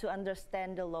try to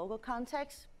understand the local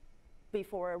context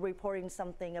before reporting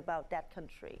something about that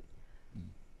country.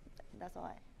 That's all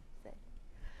I say.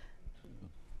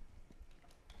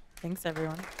 Thanks,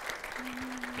 everyone.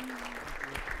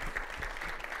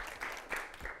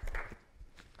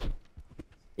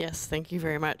 Yes, thank you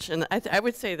very much. And I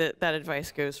would say that that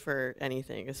advice goes for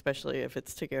anything, especially if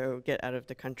it's to go get out of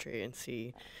the country and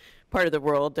see part of the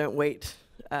world. Don't wait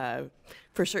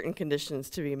for certain conditions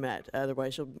to be met.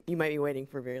 Otherwise, you might be waiting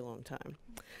for a very long time.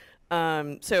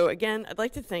 So again, I'd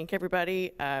like to thank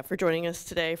everybody for joining us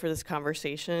today for this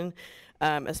conversation.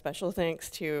 A special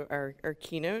thanks to our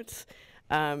keynotes.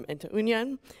 into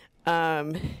Union.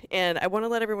 And I want to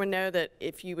let everyone know that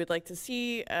if you would like to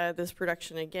see this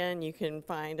production again, you can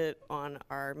find it on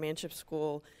our Manship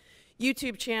School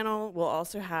YouTube channel. We'll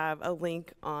also have a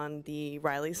link on the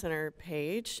Riley Center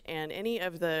page, and any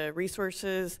of the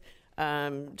resources,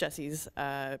 Jesse's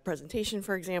presentation,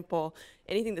 for example,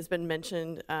 anything that's been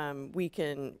mentioned, we're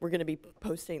going to be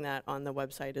posting that on the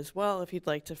website as well if you'd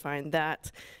like to find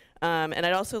that. And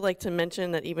I'd also like to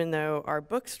mention that even though our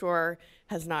bookstore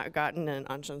has not gotten an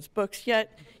Anshan's books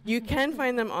yet, you can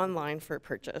find them online for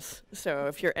purchase. So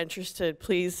if you're interested,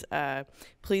 please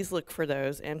look for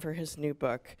those and for his new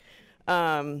book.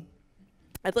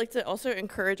 I'd like to also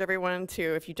encourage everyone to,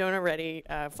 if you don't already,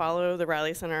 follow the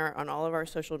Riley Center on all of our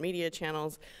social media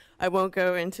channels. I won't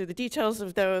go into the details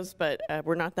of those, but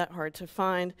we're not that hard to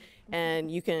find. And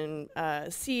you can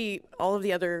see all of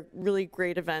the other really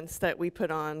great events that we put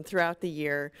on throughout the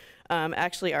year.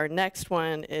 Actually, our next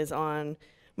one is on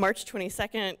March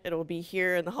 22nd. It'll be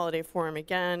here in the Holiday Forum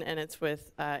again, and it's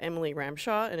with Emily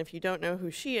Ramshaw. And if you don't know who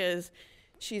she is,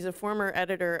 she's a former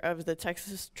editor of the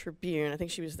Texas Tribune. I think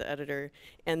she was the editor.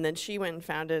 And then she went and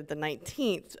founded the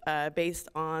 19th based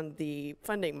on the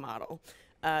funding model.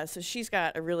 So she's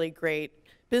got a really great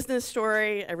business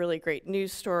story, a really great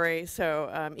news story.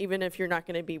 So even if you're not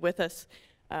going to be with us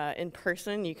in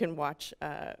person, you can watch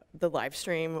the live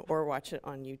stream or watch it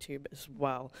on YouTube as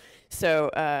well.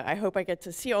 So I hope I get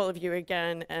to see all of you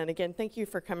again. And again, thank you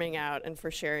for coming out and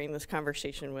for sharing this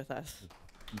conversation with us.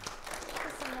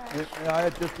 May I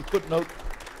add just a footnote?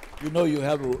 You know you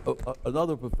have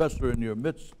another professor in your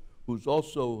midst who's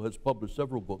also has published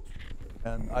several books.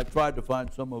 And I tried to find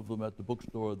some of them at the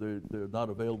bookstore. They're not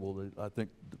available. I think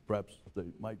perhaps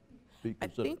they might be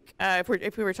considered. I think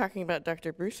if we were talking about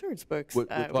Dr. Broussard's books. We're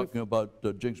talking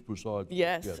about Jinx Broussard.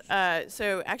 Yes.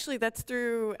 So actually that's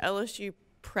through LSU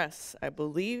Press, I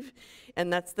believe,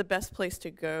 and that's the best place to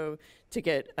go to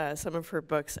get some of her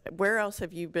books. Where else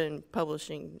have you been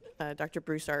publishing, Dr.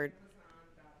 Broussard?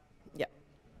 Yeah.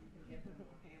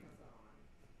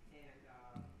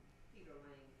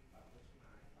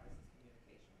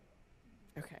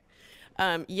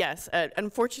 Okay. Yes,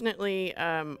 unfortunately,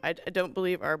 I don't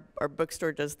believe our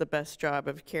bookstore does the best job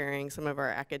of carrying some of our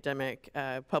academic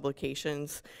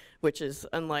publications, which is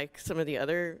unlike some of the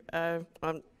other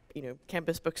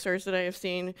campus bookstores that I have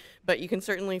seen, but you can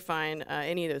certainly find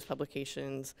any of those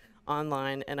publications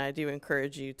online, and I do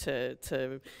encourage you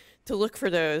to look for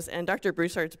those. And Dr.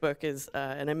 Broussard's book is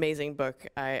an amazing book.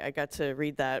 I got to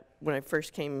read that when I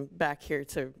first came back here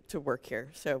to work here.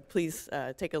 So please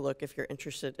take a look if you're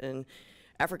interested in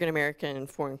African American and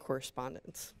foreign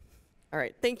correspondence. All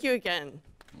right, thank you again.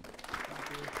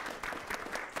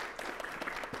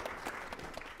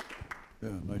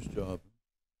 Yeah, nice job.